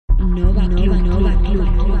Nova Club.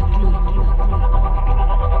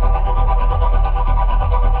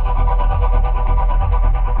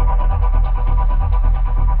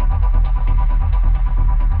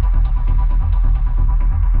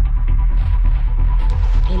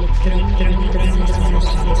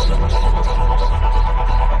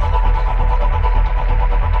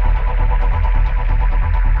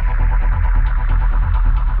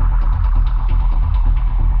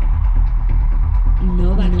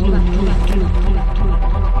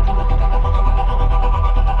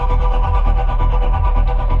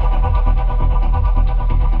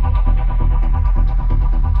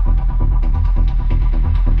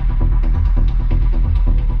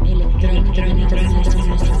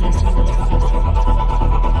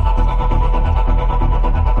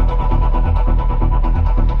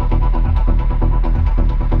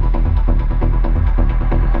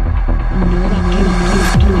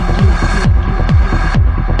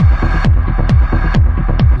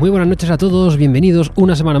 Muy buenas noches a todos, bienvenidos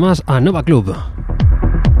una semana más a Nova Club.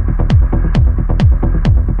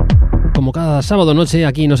 Como cada sábado noche,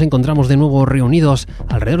 aquí nos encontramos de nuevo reunidos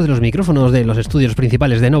alrededor de los micrófonos de los estudios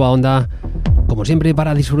principales de Nova Onda, como siempre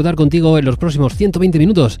para disfrutar contigo en los próximos 120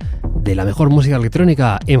 minutos de la mejor música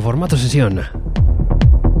electrónica en formato sesión.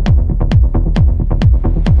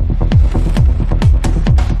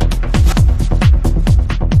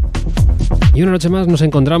 Y una noche más nos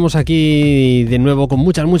encontramos aquí de nuevo con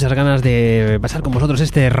muchas ganas de pasar con vosotros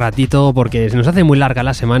este ratito, porque se nos hace muy larga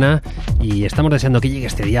la semana y estamos deseando que llegue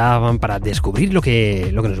este día para descubrir lo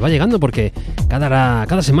que nos va llegando, porque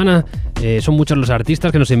cada semana son muchos los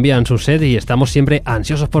artistas que nos envían sus sets y estamos siempre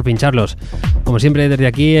ansiosos por pincharlos. Como siempre, desde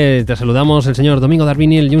aquí te saludamos el señor Domingo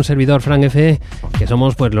Darviniel y un servidor Frank F, que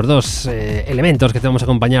somos pues los dos elementos que te vamos a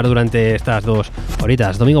acompañar durante estas 2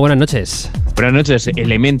 horitas. Domingo, buenas noches. Buenas noches.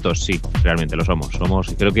 Elementos, sí, realmente lo somos.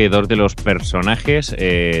 Somos, creo que, 2 de los personajes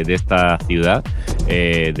de esta ciudad,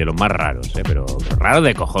 de los más raros, pero raro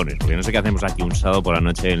de cojones, porque no sé qué hacemos aquí un sábado por la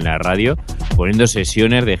noche en la radio poniendo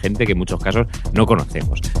sesiones de gente que en muchos casos no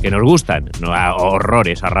conocemos, que nos gustan, no a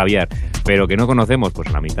horrores, a rabiar, pero que no conocemos,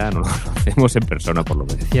 pues la mitad no lo conocemos en persona, por lo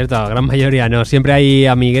menos. Cierto, la gran mayoría no. Siempre hay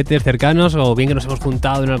amiguetes cercanos, o bien que nos hemos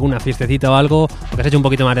juntado en alguna fiestecita o algo, o que has hecho un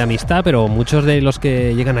poquito más de amistad, pero muchos de los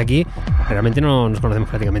que llegan aquí realmente no nos conocemos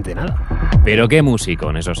prácticamente nada. Pero qué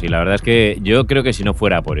músico, eso sí, la verdad es que yo creo que si no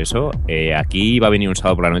fuera por eso, aquí va a venir un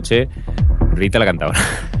sábado por la noche Rita la cantadora.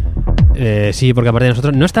 Sí, porque aparte de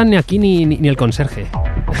nosotros no están ni aquí ni el conserje.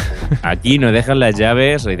 Aquí nos dejan las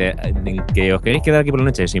llaves, que os queréis quedar aquí por la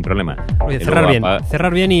noche sin problema. Oye,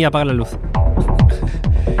 cerrar bien y apagar la luz.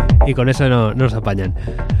 Y con eso no nos apañan.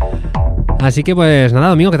 Así que pues nada,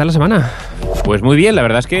 Domingo, ¿qué tal la semana? Pues muy bien, la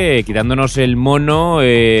verdad es que quitándonos el mono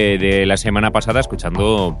de la semana pasada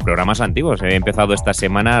escuchando programas antiguos. He empezado esta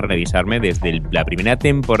semana a revisarme desde la primera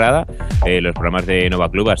temporada los programas de Nova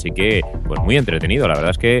Club, así que pues muy entretenido. La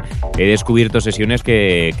verdad es que he descubierto sesiones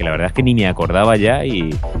que la verdad es que ni me acordaba ya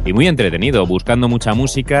y muy entretenido, buscando mucha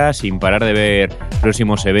música, sin parar de ver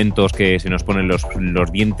próximos eventos que se nos ponen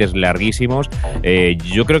los dientes larguísimos.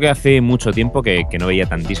 Yo creo que hace mucho tiempo que no veía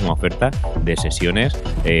tantísima oferta de sesiones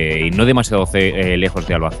y no demasiado lejos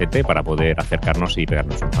de Albacete para poder acercarnos y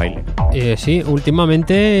pegarnos un baile. Sí,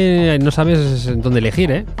 últimamente no sabes dónde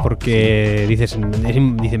elegir, porque dices,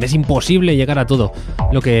 es imposible llegar a todo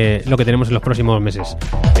lo que tenemos en los próximos meses.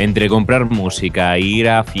 Entre comprar música, ir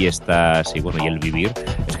a fiestas y el vivir,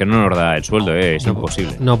 es que no nos da el sueldo, es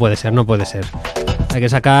imposible. No puede ser. Hay que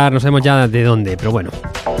sacar, no sabemos ya de dónde, pero bueno,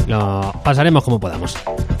 lo pasaremos como podamos.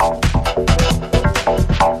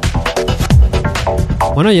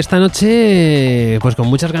 Bueno, y esta noche, pues con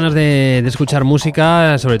muchas ganas de escuchar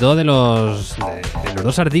música, sobre todo de los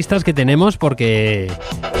 2 artistas que tenemos, porque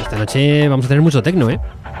esta noche vamos a tener mucho tecno,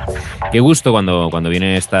 Qué gusto cuando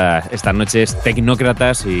vienen estas noches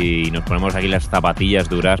tecnócratas y nos ponemos aquí las zapatillas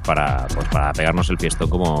duras para pegarnos el fiestón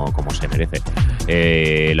como se merece.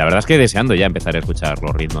 La verdad es que deseando ya empezar a escuchar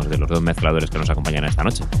los ritmos de los 2 mezcladores que nos acompañan esta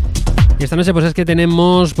noche. Y esta noche pues es que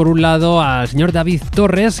tenemos por un lado al señor David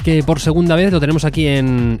Torres, que por segunda vez lo tenemos aquí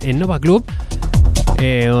en Nova Club.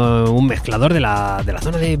 Un mezclador de la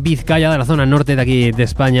zona de Vizcaya, de la zona norte de aquí de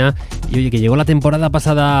España, y oye, que llegó la temporada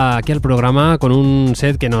pasada aquí al programa con un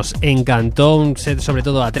set que nos encantó, un set sobre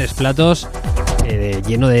todo a 3 platos,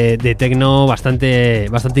 lleno de tecno bastante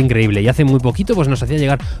increíble, y hace muy poquito pues nos hacía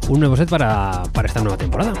llegar un nuevo set para esta nueva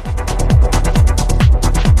temporada.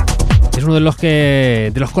 Es uno de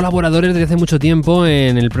los colaboradores desde hace mucho tiempo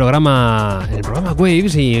en el programa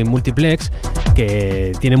Waves y Multiplex,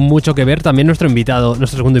 que tiene mucho que ver también nuestro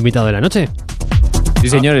segundo invitado de la noche. Sí,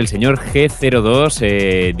 señor, el señor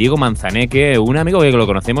G02, Diego Manzaneque, un amigo que lo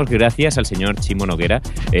conocemos gracias al señor Chimo Noguera,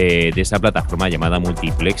 de esa plataforma llamada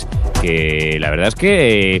Multiplex, que la verdad es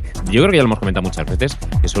que yo creo que ya lo hemos comentado muchas veces,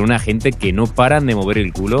 que son una gente que no paran de mover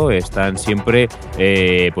el culo, están siempre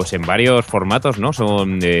pues en varios formatos, ¿no?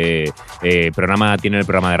 Tienen el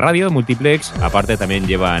programa de radio, Multiplex, aparte también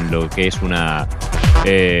llevan lo que es una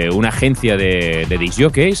agencia de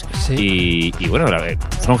discjockeys, sí. y bueno,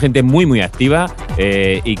 son gente muy muy activa,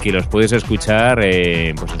 y que los puedes escuchar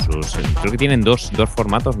pues creo que tienen dos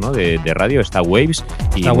formatos, ¿no? de radio, está Waves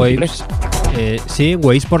y está Multiplex. Sí,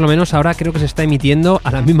 Waves por lo menos ahora creo que se está emitiendo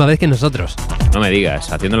a la misma vez que nosotros. No me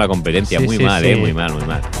digas, haciendo la competencia, sí, muy sí, mal, sí. Muy mal.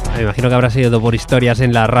 Me imagino que habrá sido por historias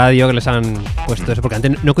en la radio que les han puesto eso, porque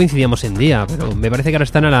antes no coincidíamos en día, pero me parece que ahora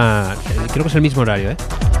están creo que es el mismo horario, ¿eh?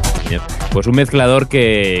 Pues un mezclador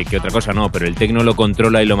que otra cosa no, pero el tecno lo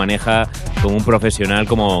controla y lo maneja como un profesional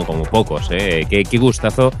como pocos, ¿eh? Qué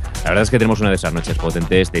gustazo. La verdad es que tenemos una de esas noches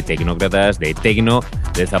potentes de tecnócratas, de tecno,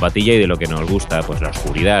 de zapatilla y de lo que nos gusta, pues la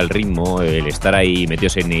oscuridad, el ritmo, el estar ahí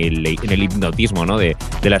metidos en el hipnotismo, ¿no? de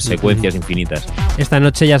las secuencias infinitas. Esta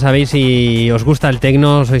noche ya sabéis, si os gusta el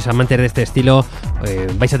tecno, sois amantes de este estilo,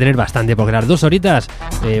 vais a tener bastante, porque las 2 horitas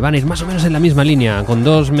van a ir más o menos en la misma línea, con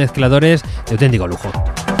 2 mezcladores de auténtico lujo.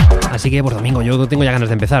 Así que por domingo yo tengo ya ganas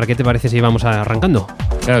de empezar. ¿Qué te parece si vamos arrancando?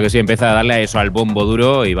 Claro que sí, empieza a darle a eso al bombo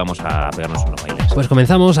duro y vamos a pegarnos unos bailes. Pues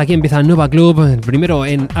comenzamos, aquí empieza Nova Club. El primero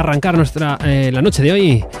en arrancar la noche de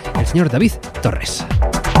hoy, el señor David Torres.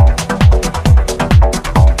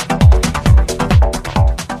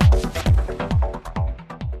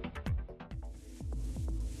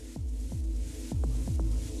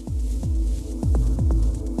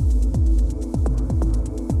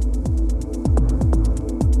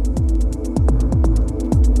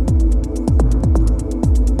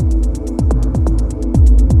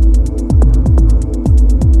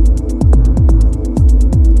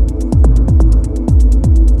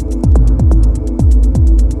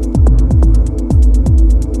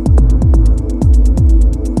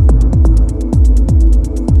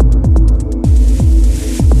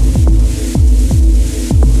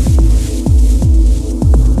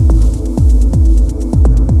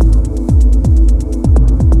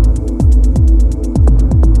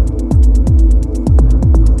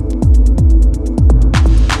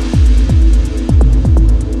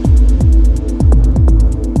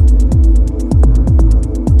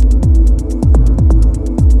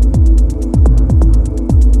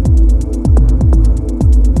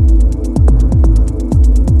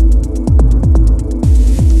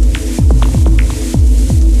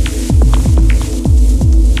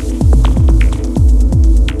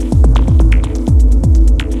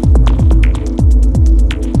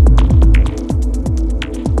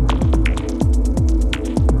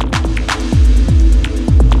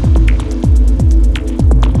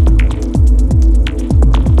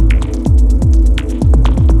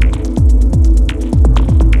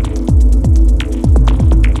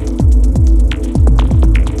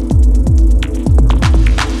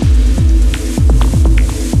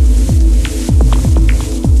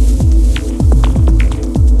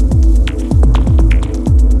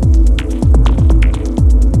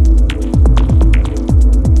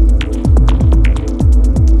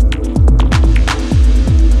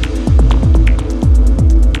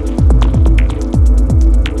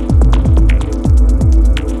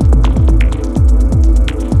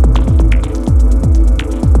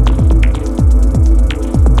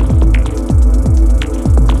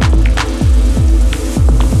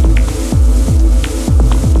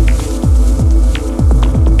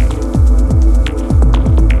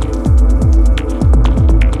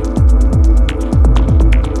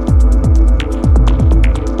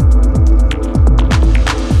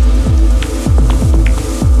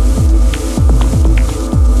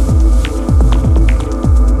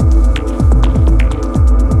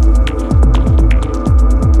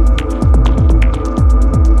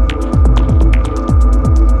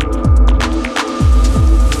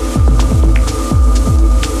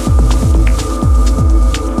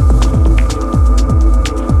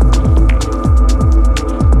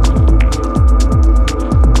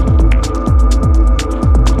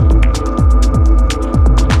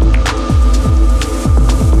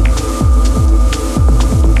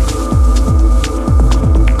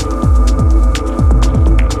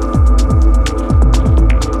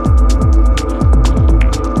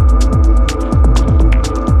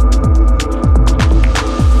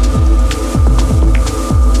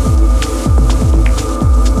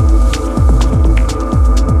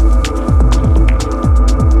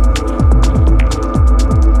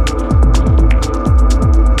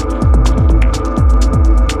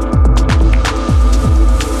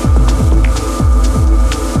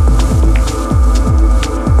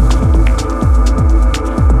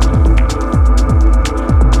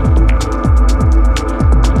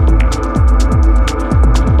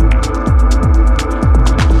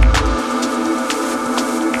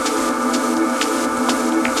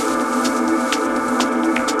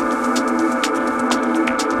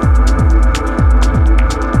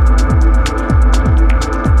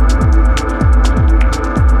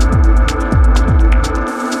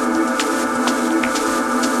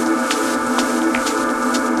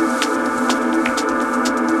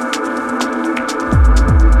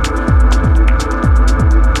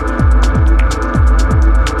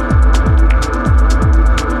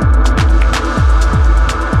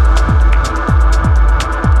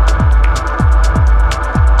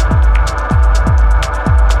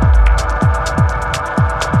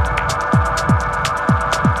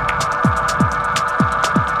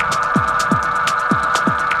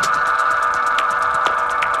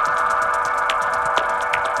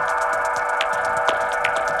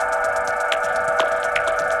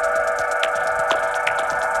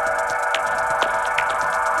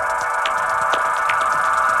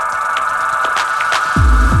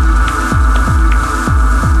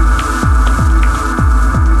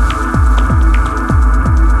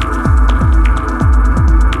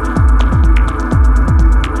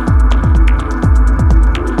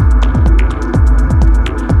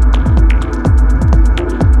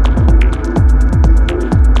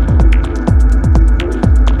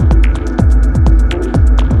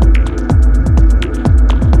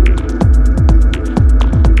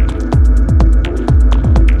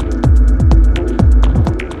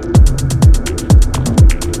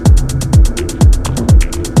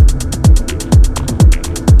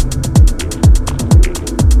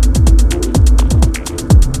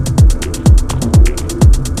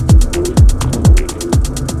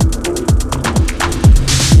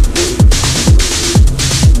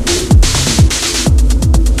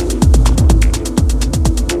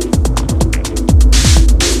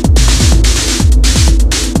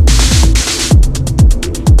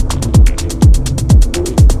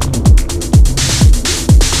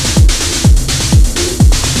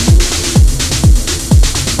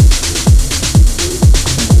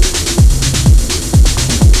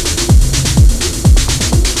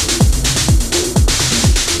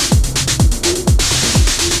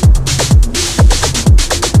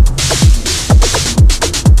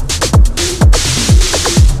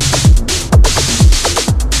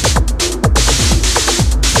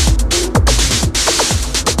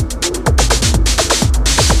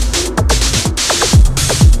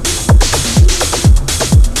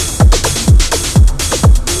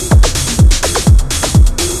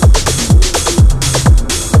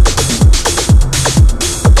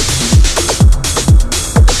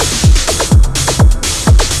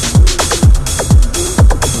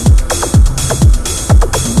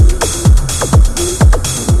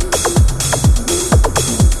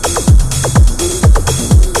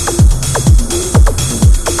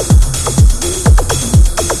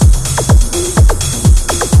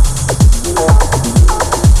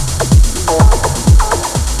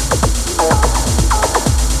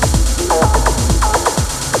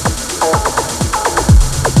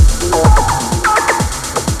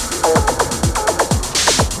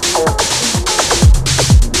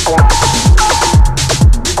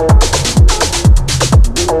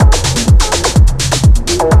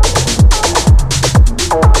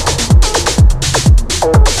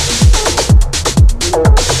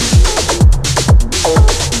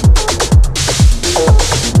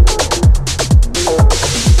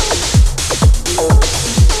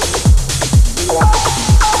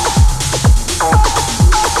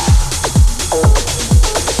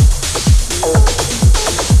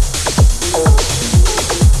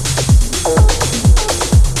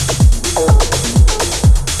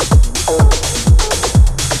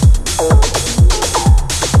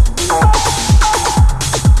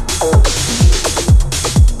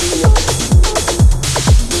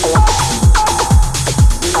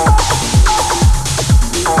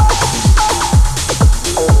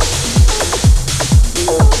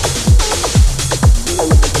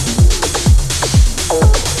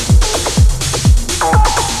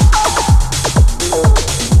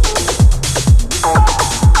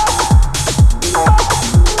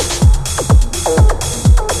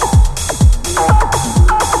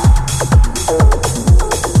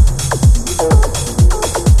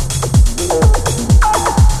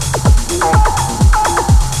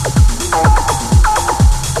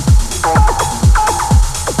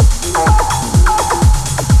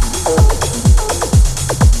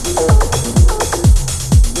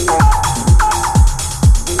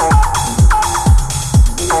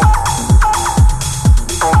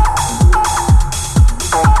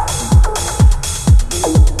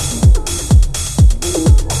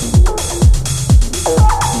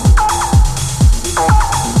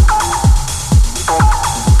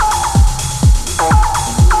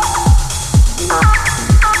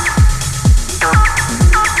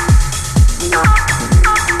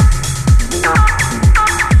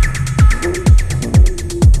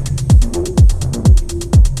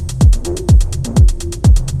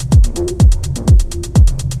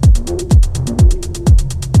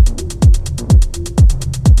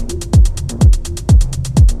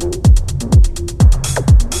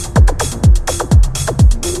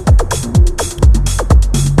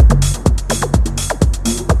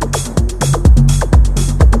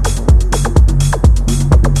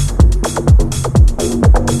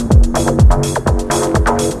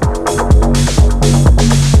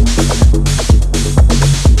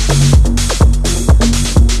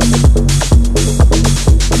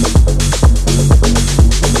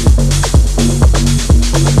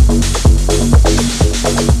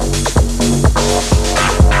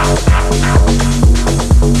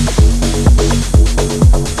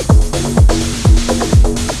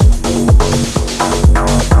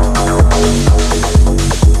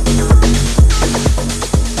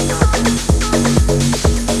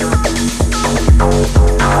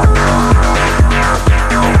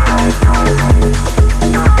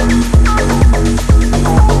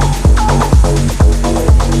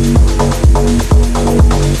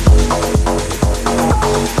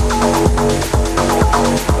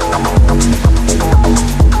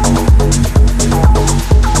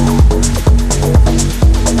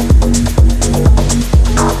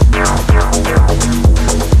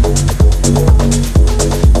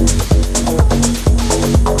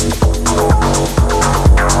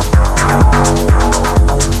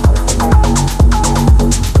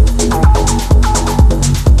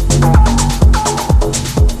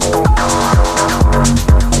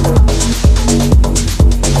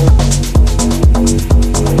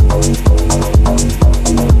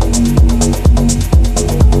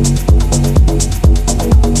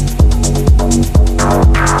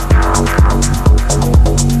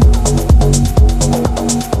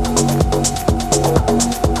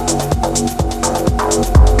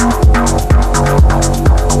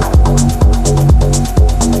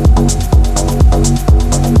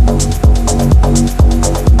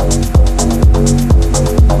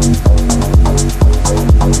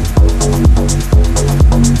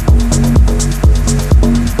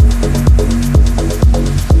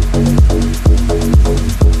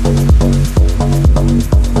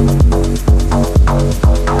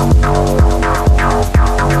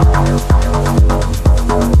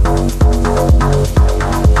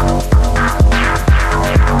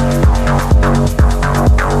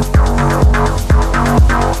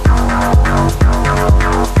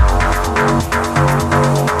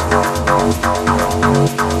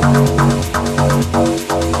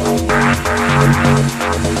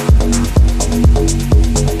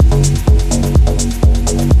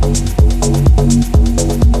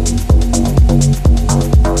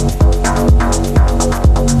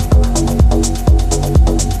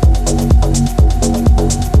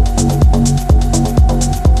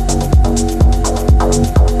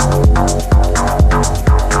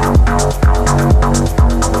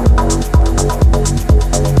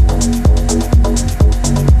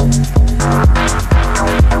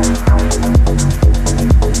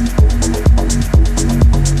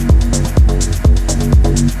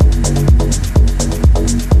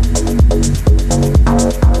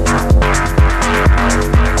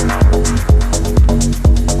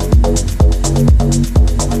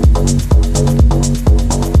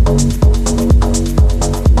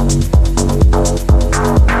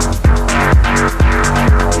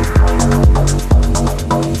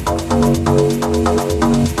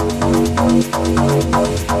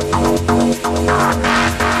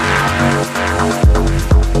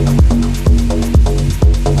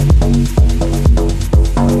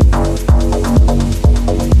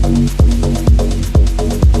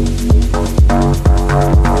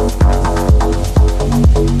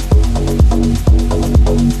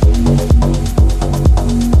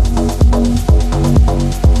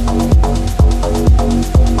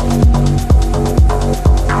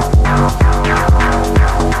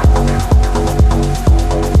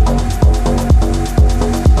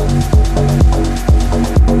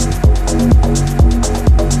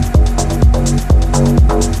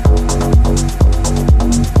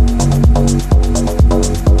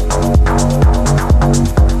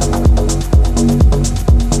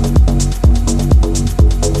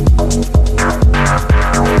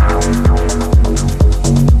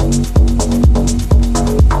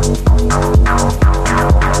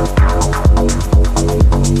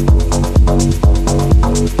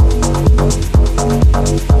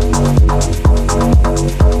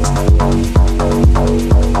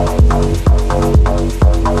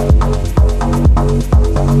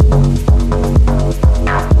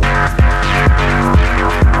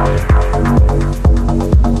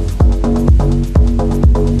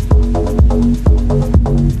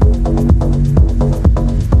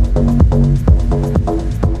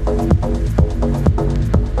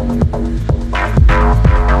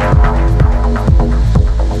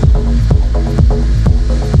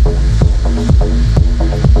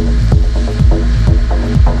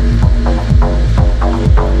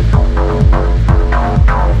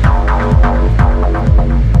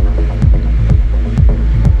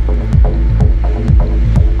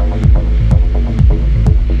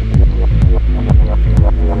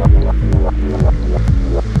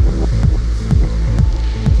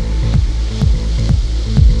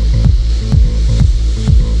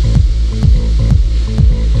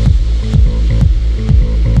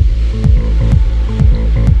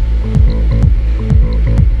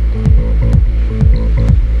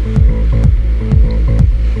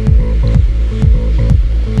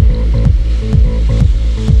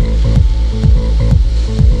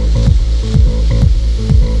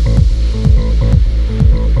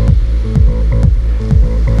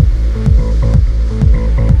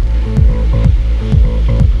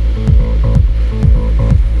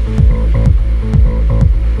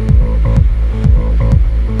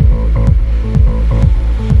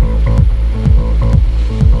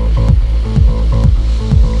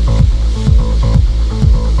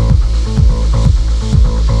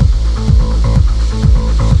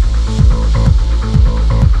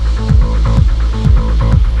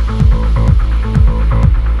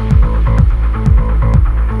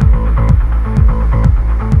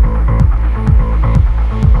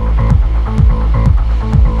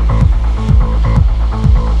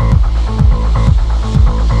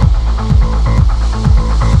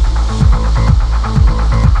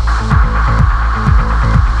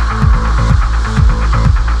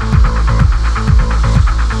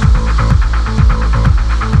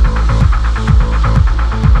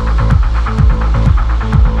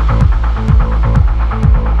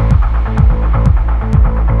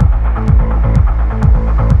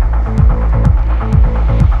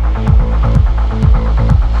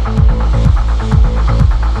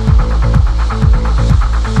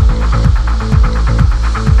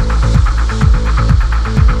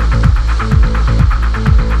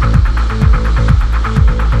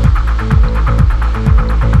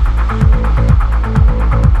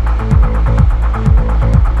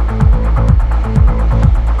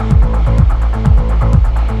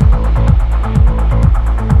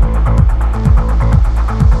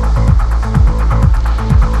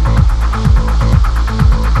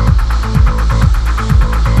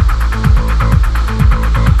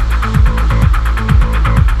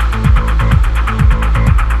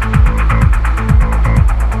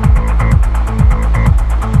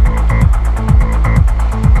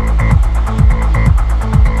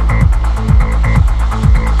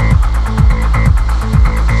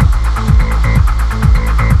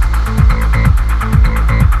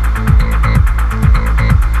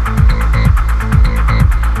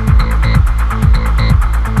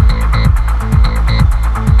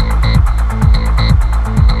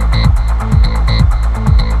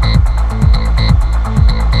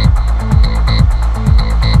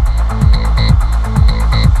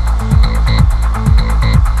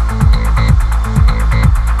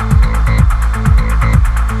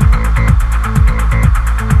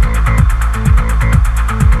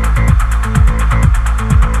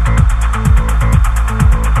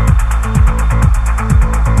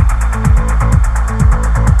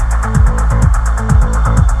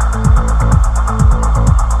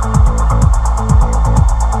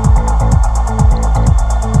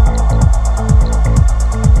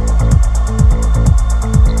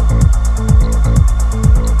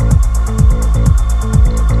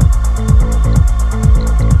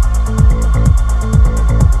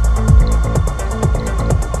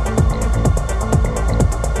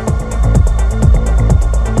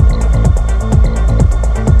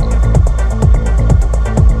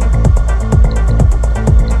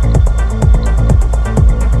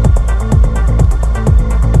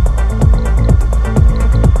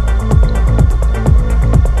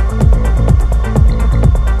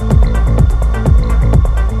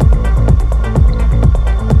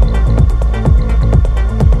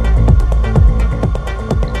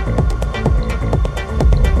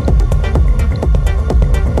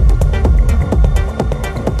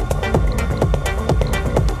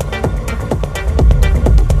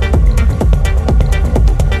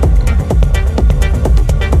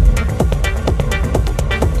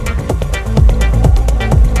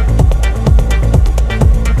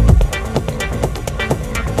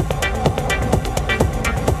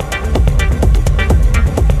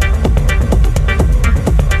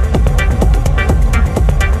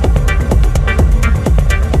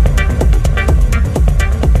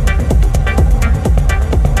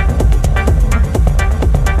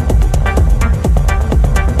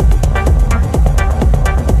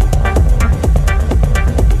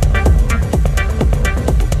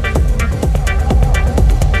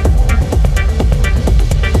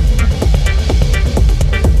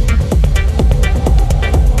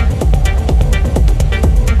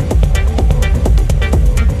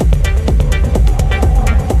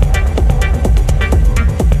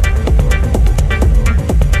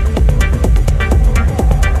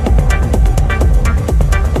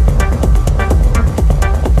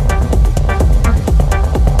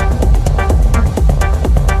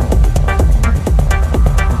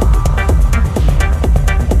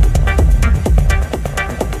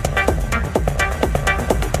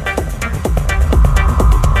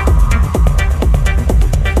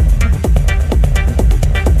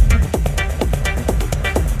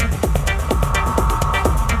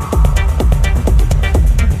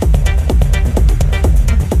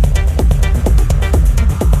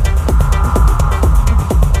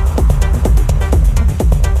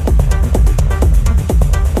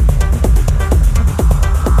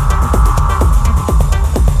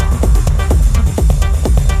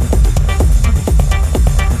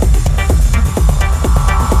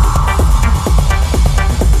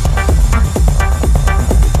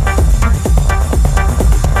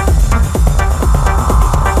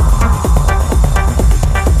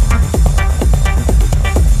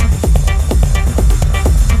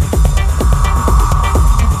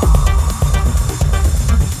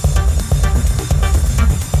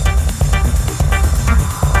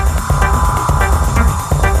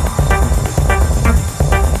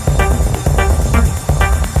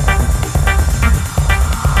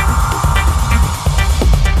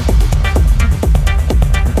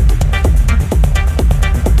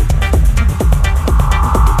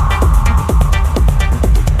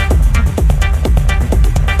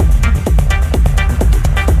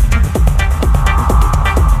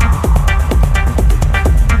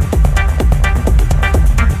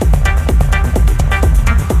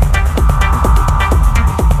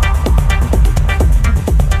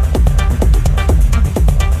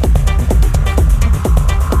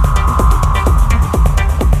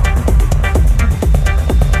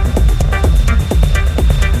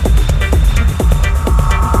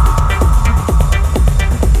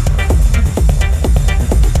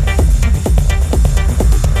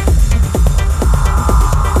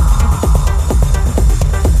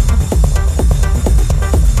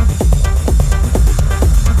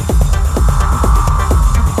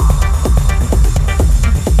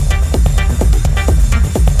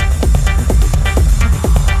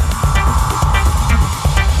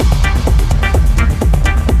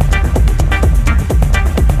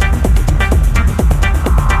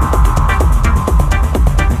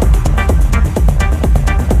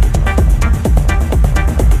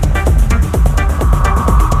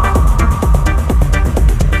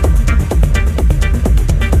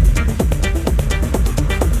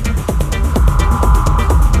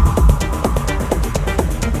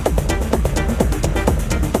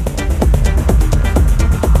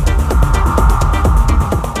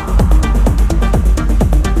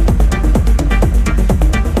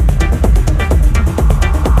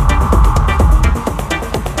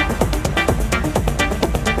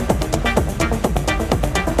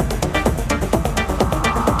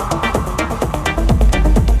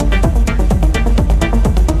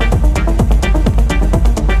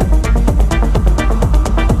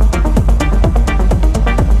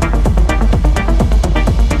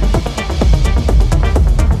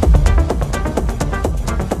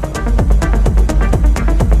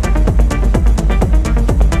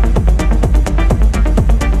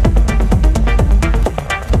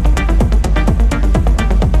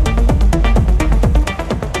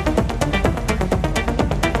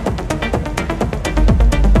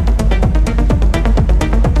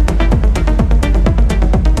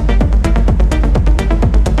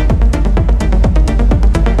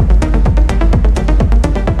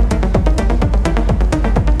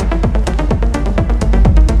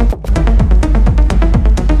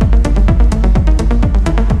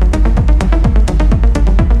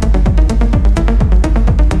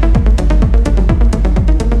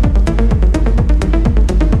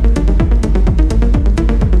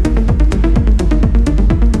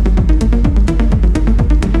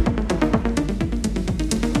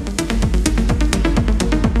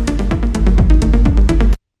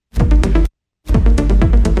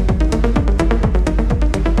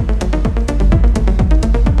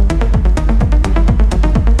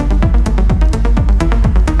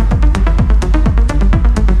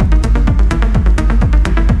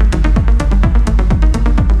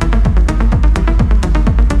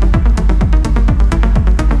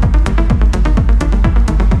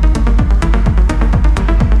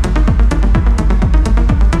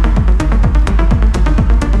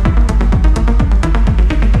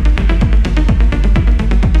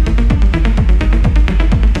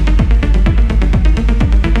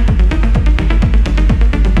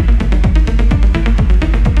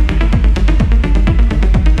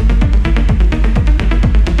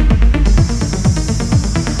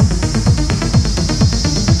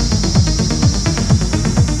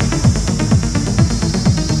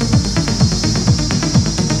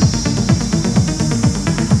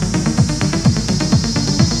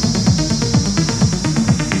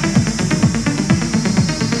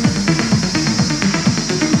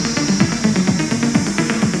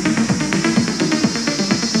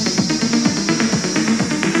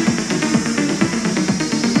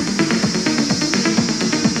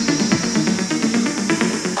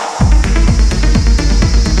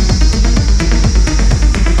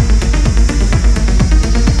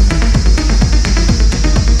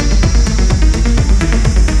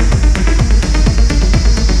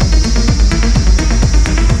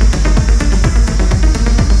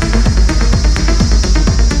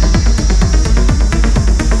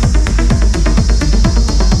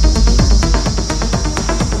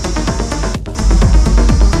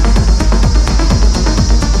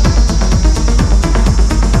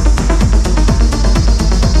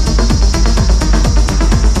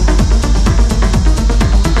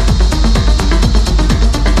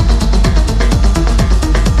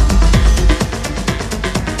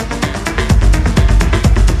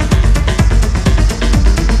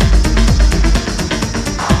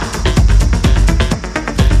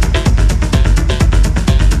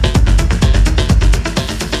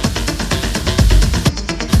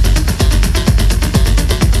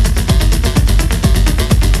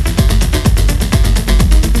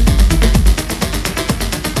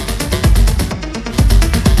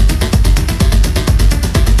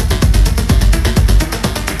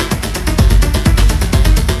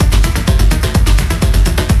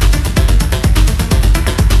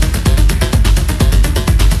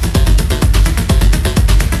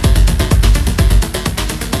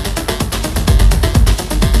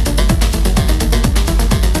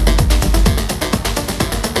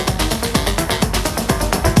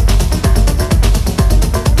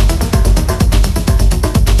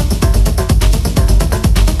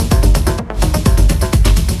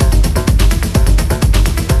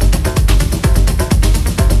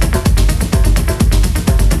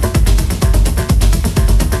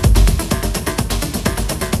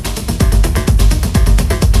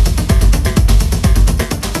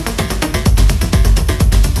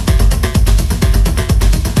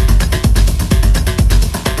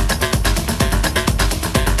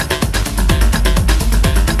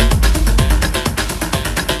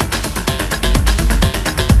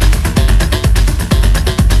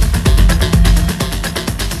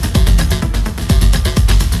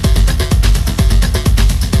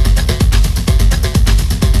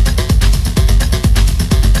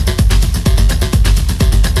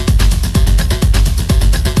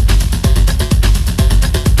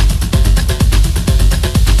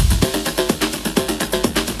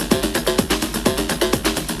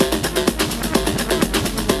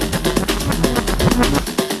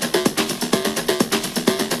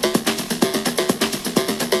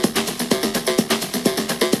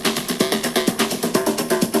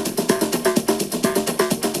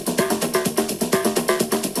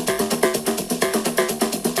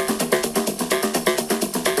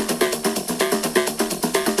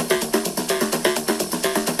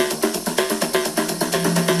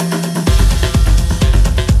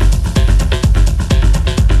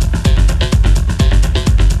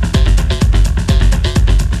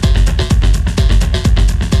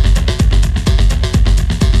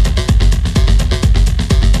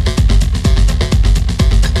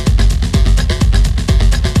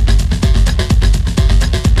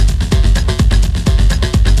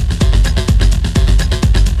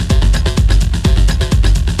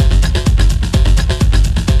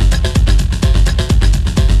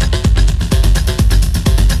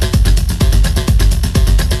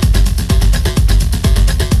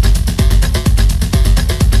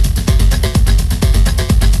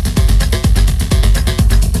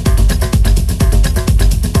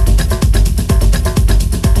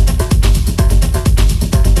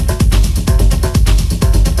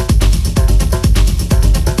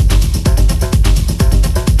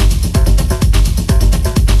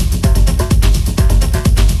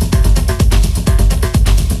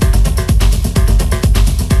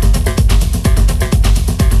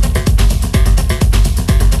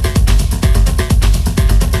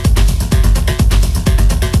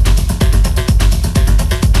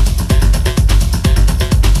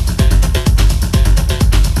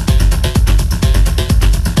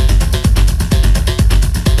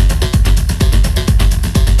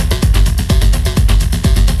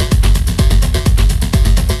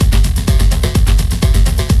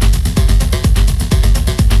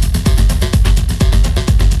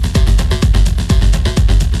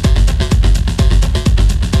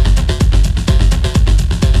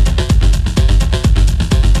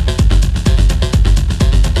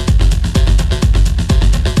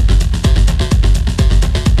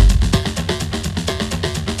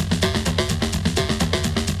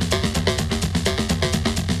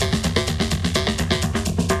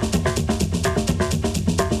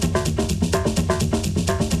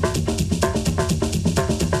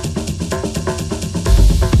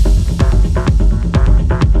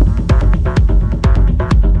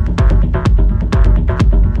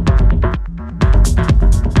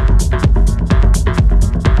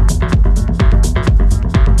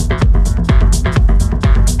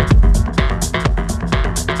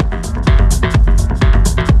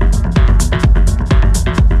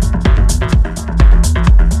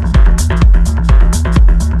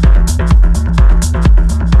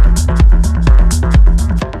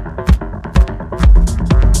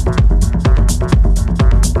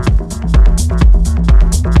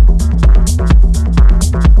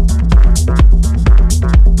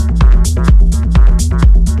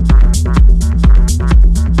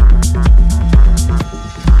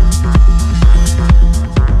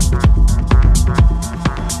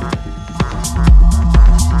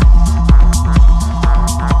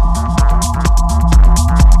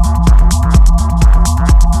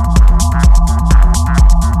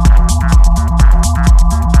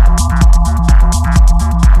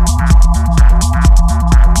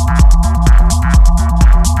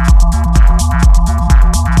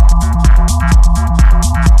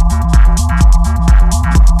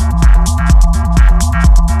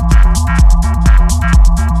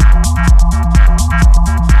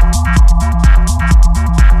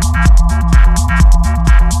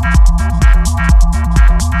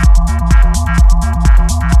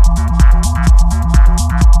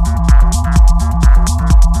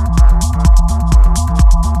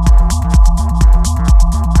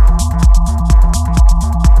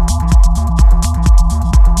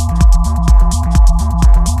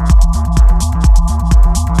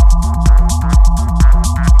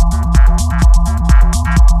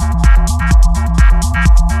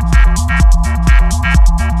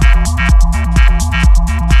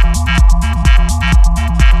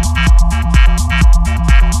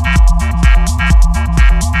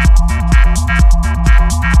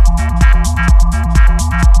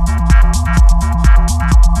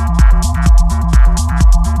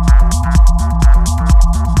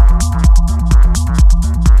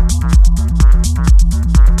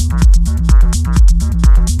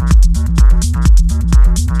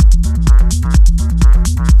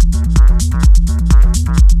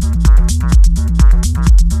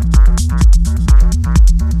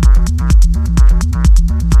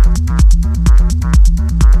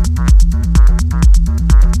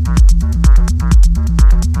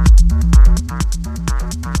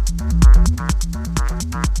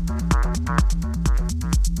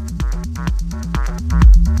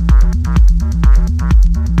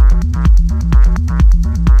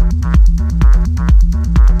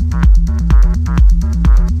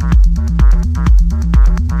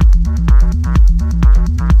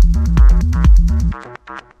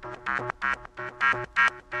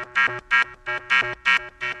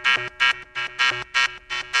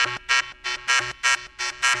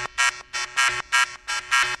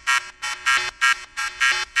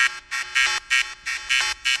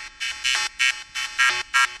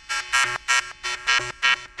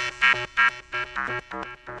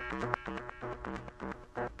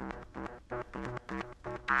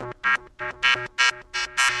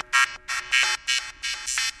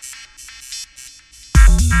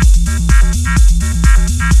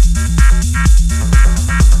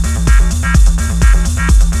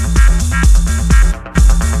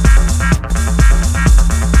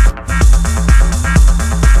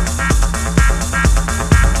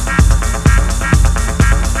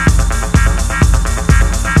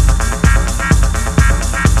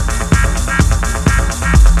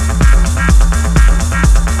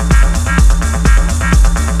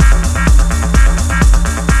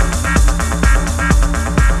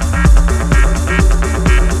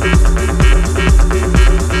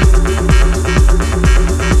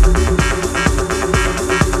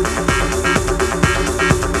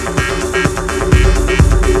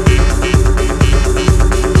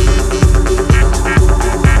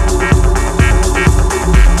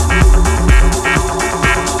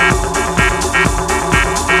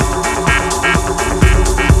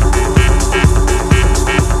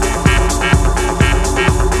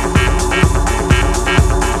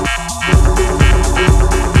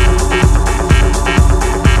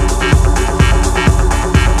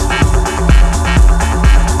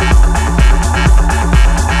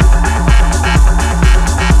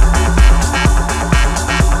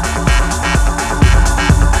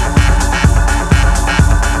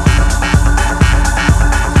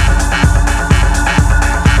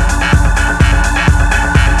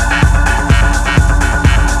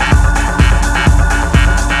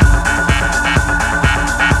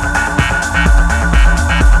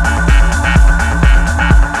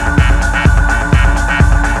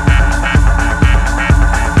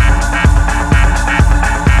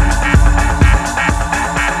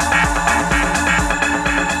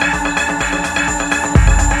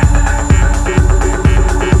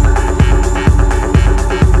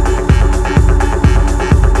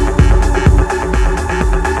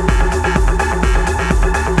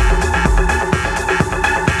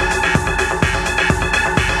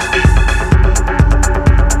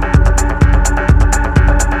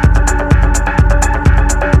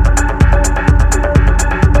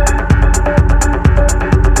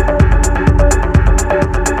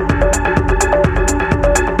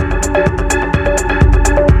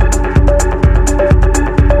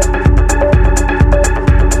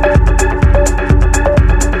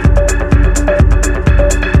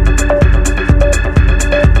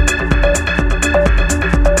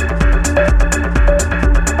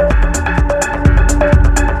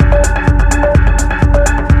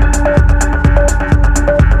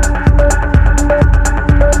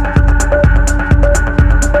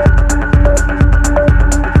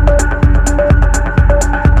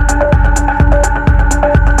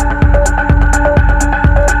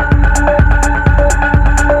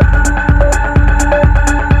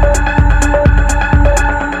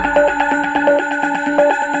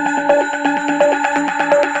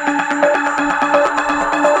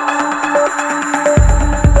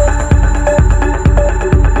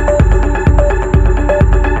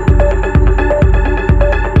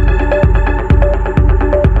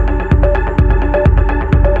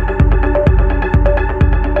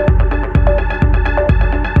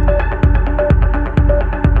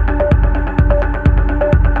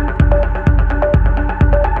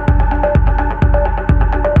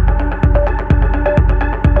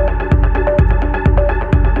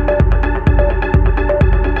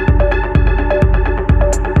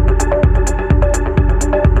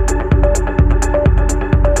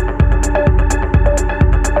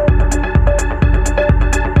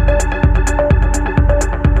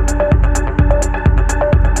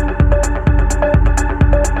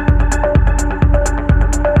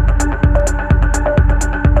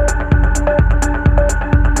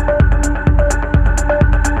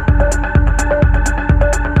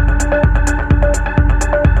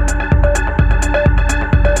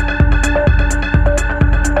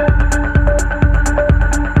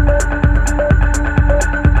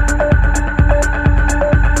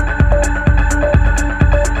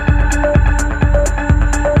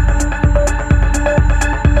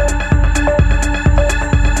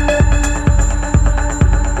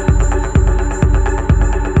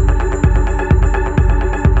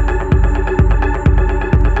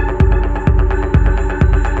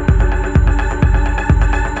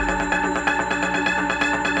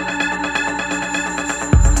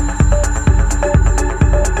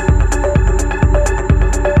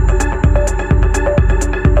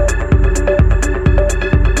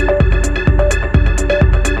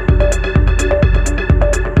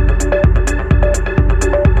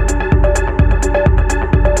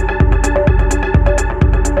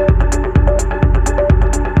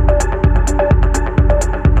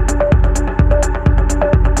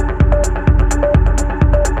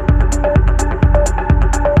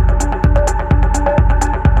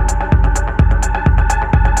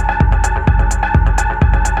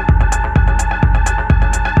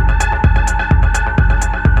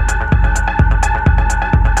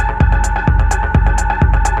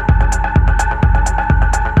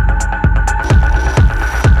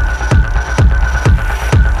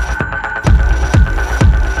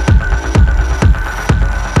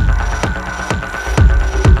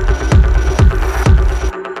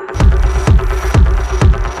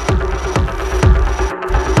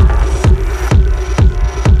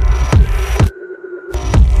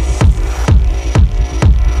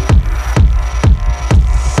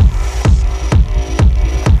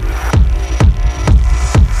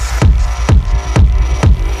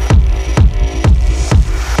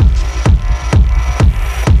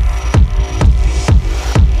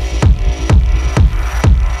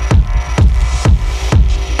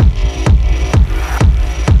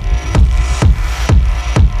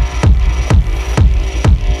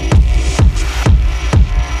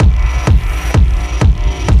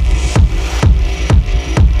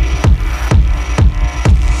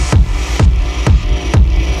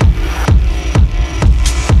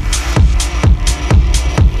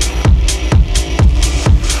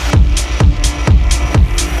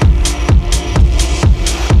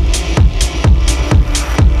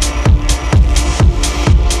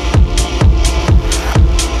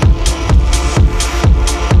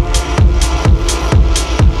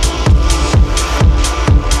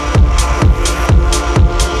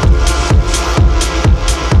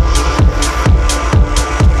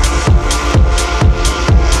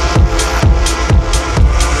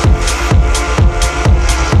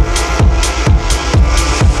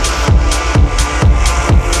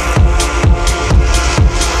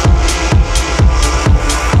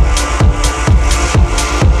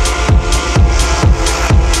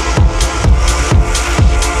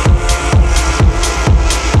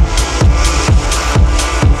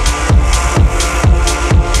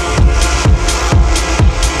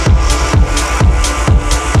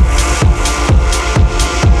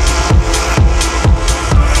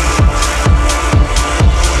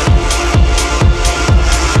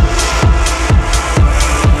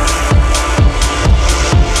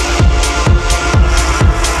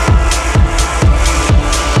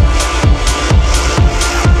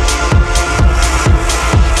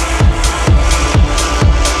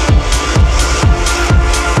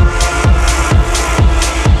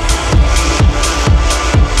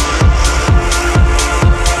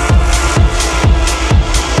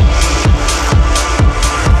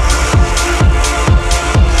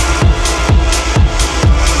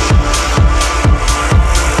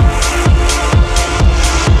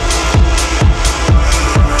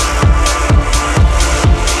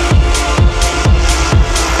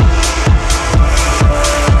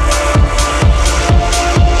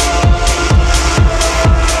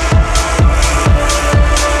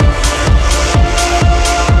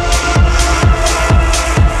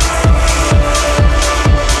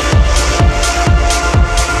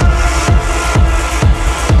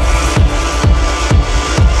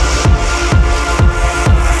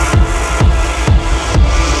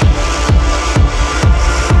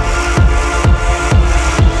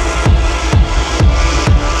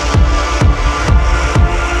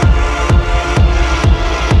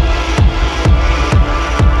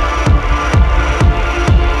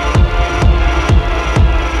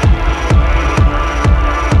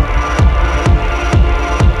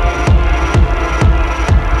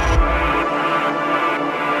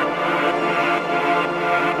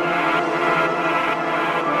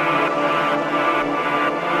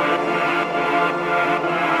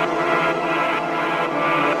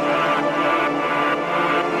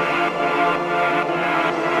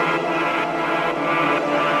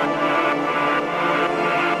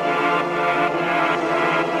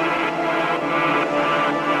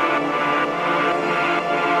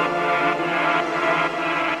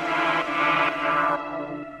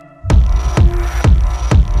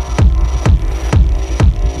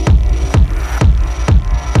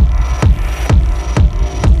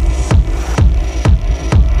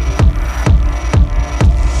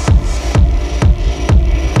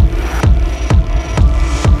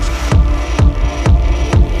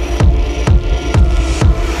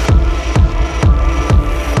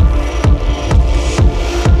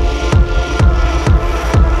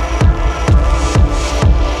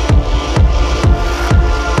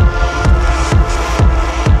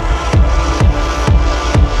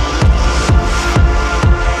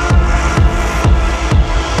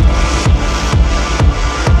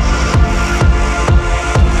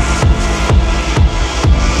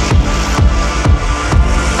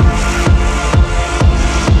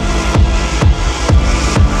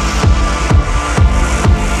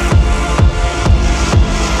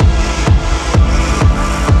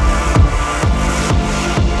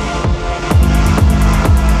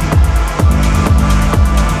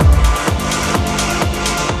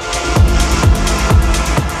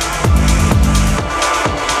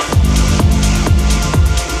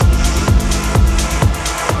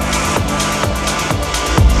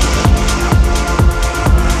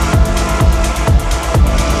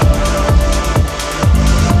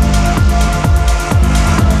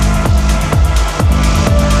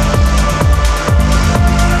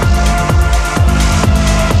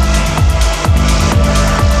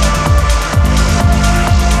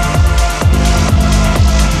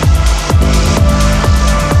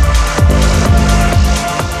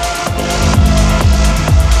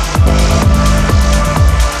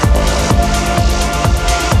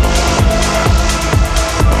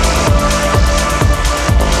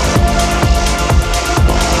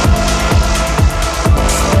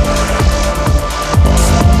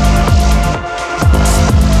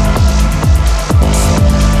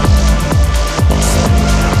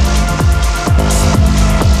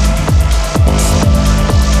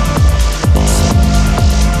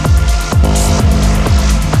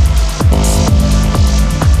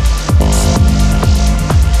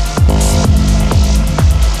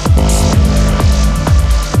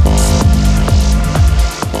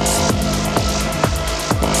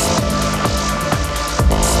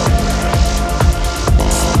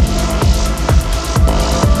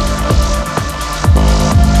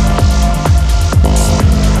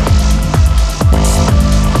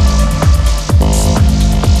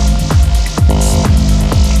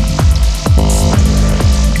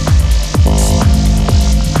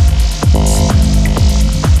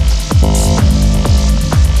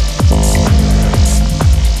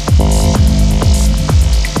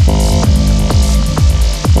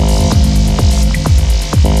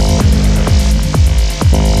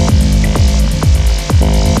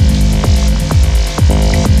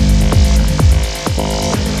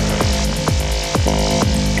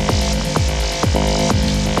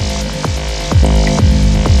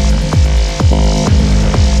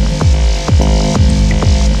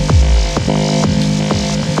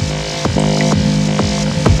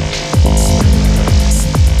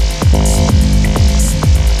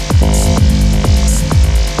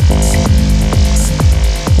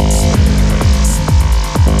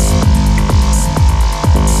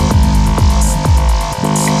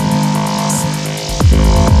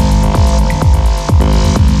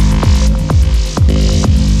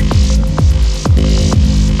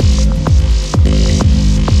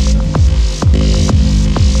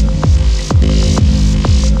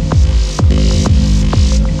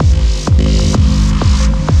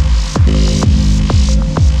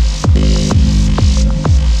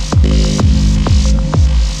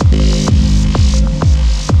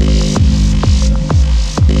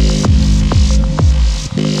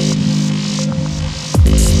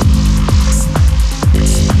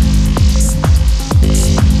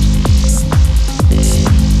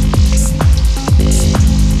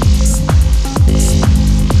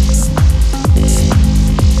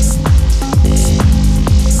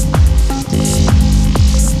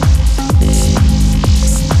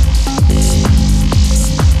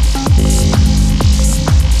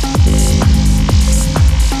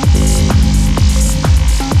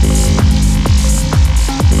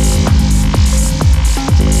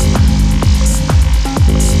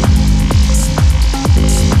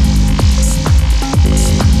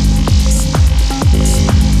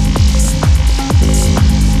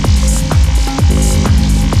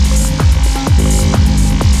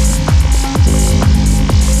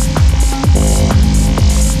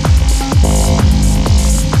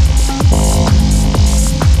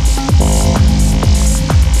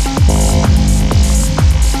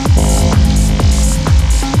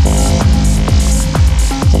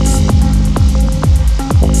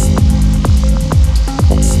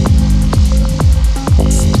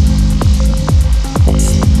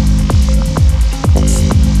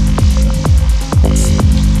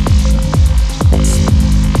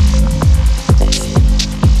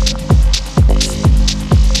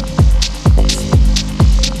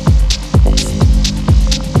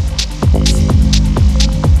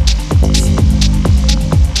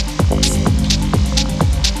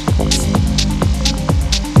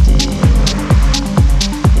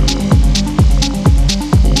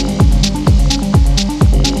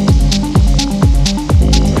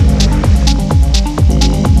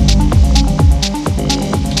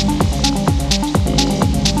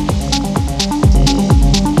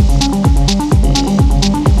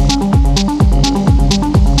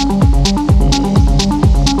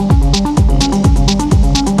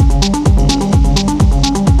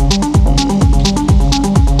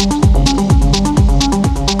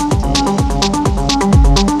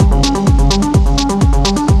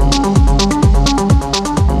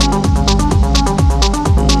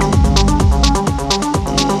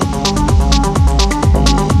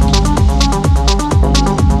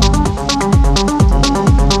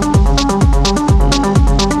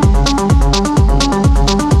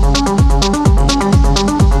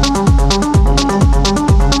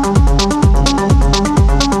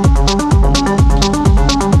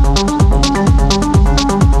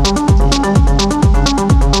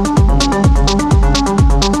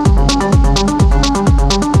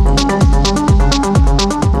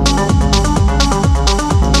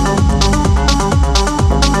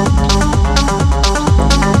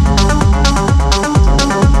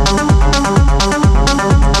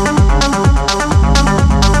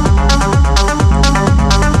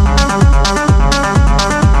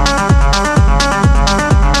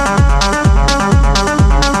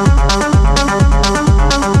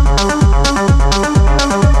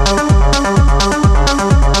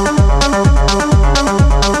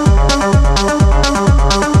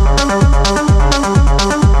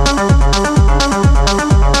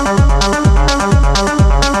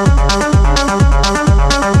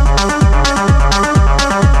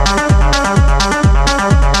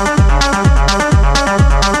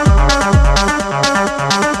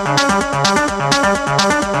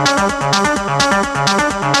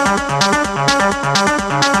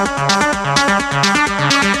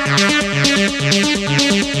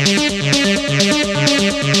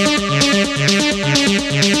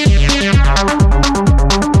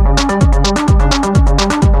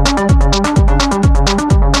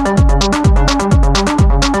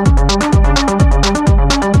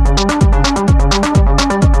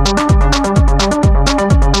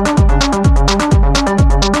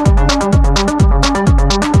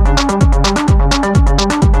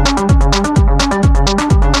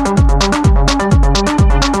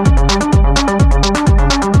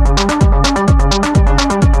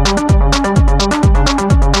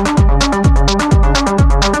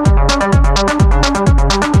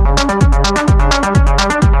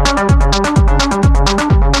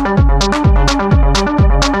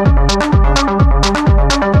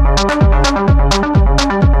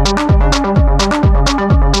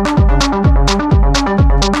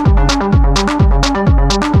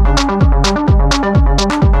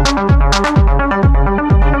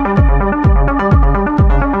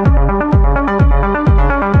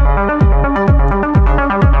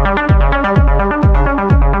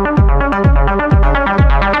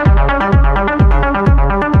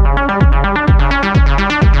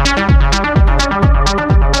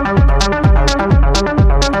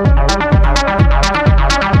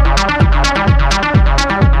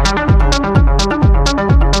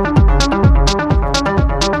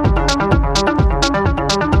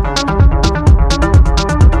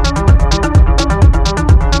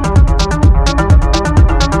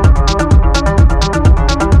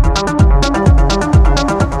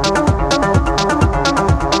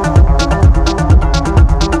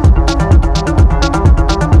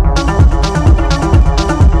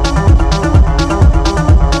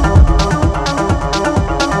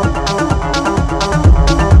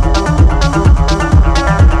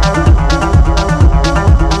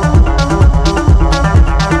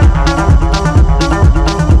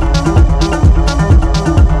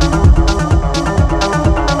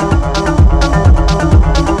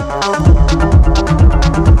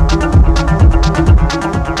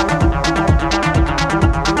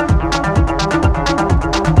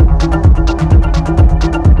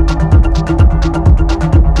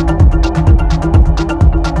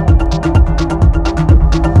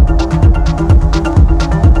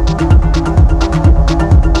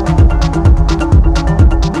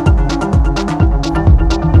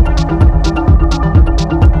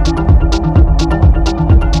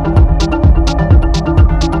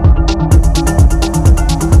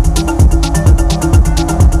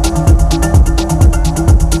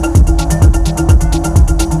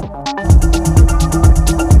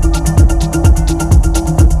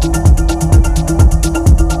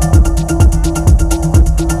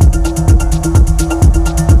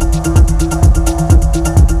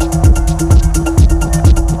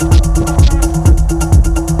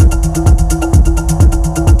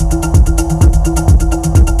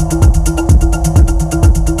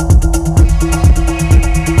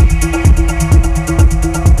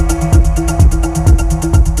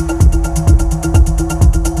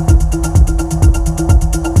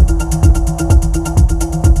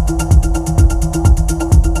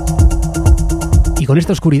 con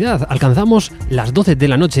esta oscuridad alcanzamos las 12 de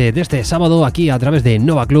la noche de este sábado aquí a través de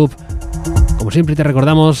Nova Club. Como siempre te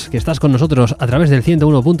recordamos que estás con nosotros a través del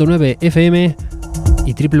 101.9 FM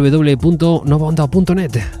y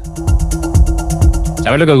www.novaonda.net.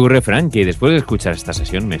 ¿Sabes lo que ocurre, Frank? Que después de escuchar esta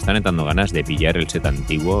sesión me están entrando ganas de pillar el set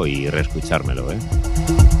antiguo y reescuchármelo, ¿eh?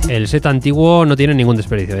 El set antiguo no tiene ningún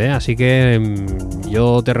desperdicio, ¿eh? Así que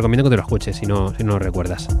yo te recomiendo que te lo escuches si no lo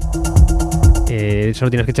recuerdas. Solo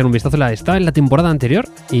tienes que echar un vistazo. Está en la temporada anterior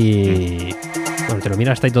y bueno, te lo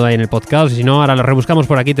miras, está ahí todo ahí en el podcast. Y si no, ahora lo rebuscamos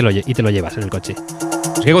por aquí y te lo llevas en el coche.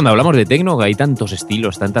 Es que cuando hablamos de techno hay tantos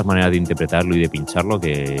estilos, tantas maneras de interpretarlo y de pincharlo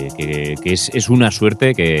que es una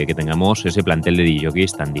suerte que tengamos ese plantel de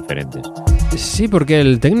DJs tan diferentes. Sí, porque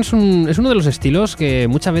el techno es uno de los estilos que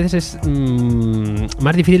muchas veces es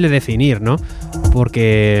más difícil de definir, ¿no?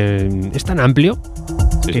 Porque es tan amplio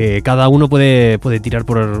que cada uno puede tirar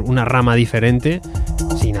por una rama diferente,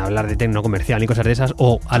 sin hablar de techno comercial y cosas de esas,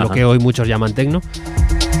 o a lo que hoy muchos llaman techno.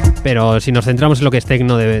 Pero si nos centramos en lo que es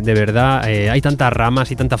techno de verdad, hay tantas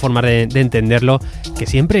ramas y tantas formas de entenderlo que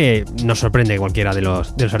siempre nos sorprende cualquiera de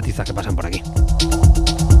los artistas que pasan por aquí.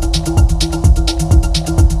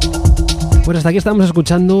 Pues hasta aquí estamos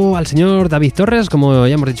escuchando al señor David Torres, como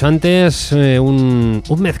ya hemos dicho antes, un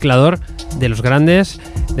mezclador de los grandes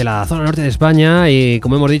de la zona norte de España y,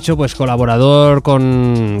 como hemos dicho, pues colaborador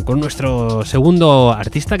con nuestro segundo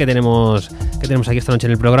artista que tenemos aquí esta noche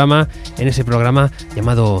en el programa, en ese programa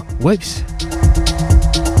llamado Waves.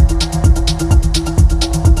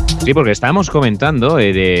 Sí, porque estábamos comentando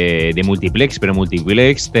de Multiplex, pero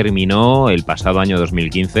Multiplex terminó el pasado año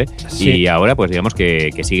 2015 Sí. y ahora pues digamos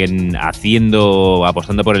que siguen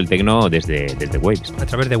apostando por el techno desde Waves. A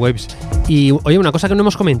través de Waves. Y oye, una cosa que no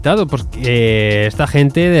hemos comentado, pues esta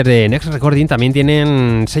gente desde Next Recording también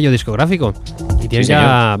tienen sello discográfico y tienen, Sí,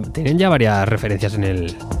 tienen ya varias referencias en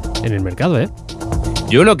el mercado, ¿eh?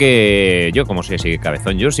 Yo como soy así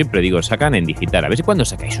cabezón, yo siempre digo, sacan en digital. A ver si cuando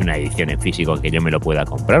sacáis una edición en físico que yo me lo pueda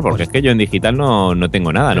comprar, porque Pues- es que yo en digital no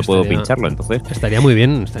tengo nada, no puedo Estaría- pincharlo, entonces Estaría muy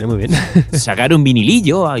bien, estaría muy bien. sacar un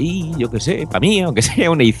vinilillo ahí, yo qué sé, para mí, aunque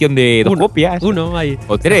sea una edición de 2 copias Uno ahí.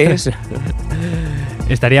 o 3.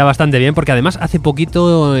 Estaría bastante bien porque además hace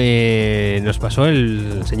poquito nos pasó,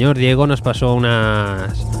 el señor Diego nos pasó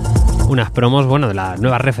unas promos, bueno, de las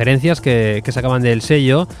nuevas referencias que sacaban del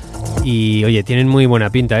sello y oye, tienen muy buena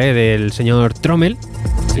pinta, del señor Trommel,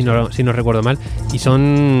 si no recuerdo mal, y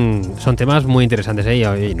son temas muy interesantes, y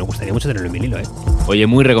oye, nos gustaría mucho tenerlo en vinilo, Oye,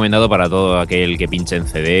 muy recomendado para todo aquel que pincha en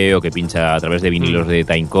CD o que pincha a través de vinilos de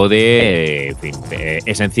Timecode. En fin,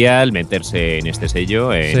 esencial meterse en este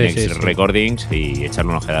sello, en Sí, Next sí, sí. Recordings, y echarle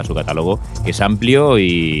una ojeada a su catálogo, que es amplio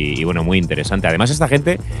y, bueno, muy interesante. Además, esta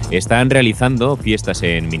gente están realizando fiestas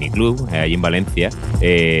en Miniclub, allí en Valencia.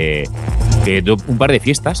 Un par de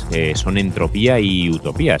fiestas son Entropía y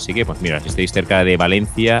Utopía. Así que, pues mira, si estáis cerca de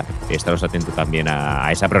Valencia, estaros atentos también a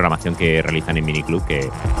esa programación que realizan en Miniclub, que,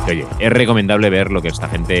 oye, es recomendable ver lo que esta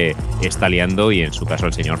gente está liando y en su caso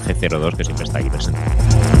el señor G02, que siempre está ahí presente.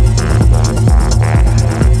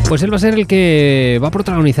 Pues él va a ser el que va a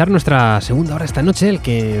protagonizar nuestra segunda hora esta noche, el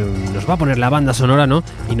que nos va a poner la banda sonora, ¿no?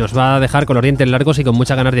 Y nos va a dejar con los dientes largos y con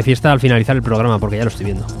muchas ganas de fiesta al finalizar el programa, porque ya lo estoy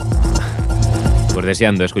viendo. Pues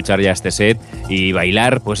deseando escuchar ya este set y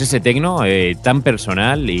bailar pues ese tecno tan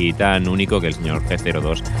personal y tan único que el señor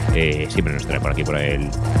G02 siempre nos trae por aquí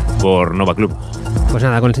por Nova Club. Pues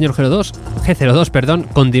nada, con el señor G02, perdón,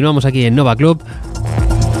 continuamos aquí en Nova Club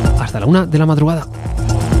hasta la 1 de la madrugada.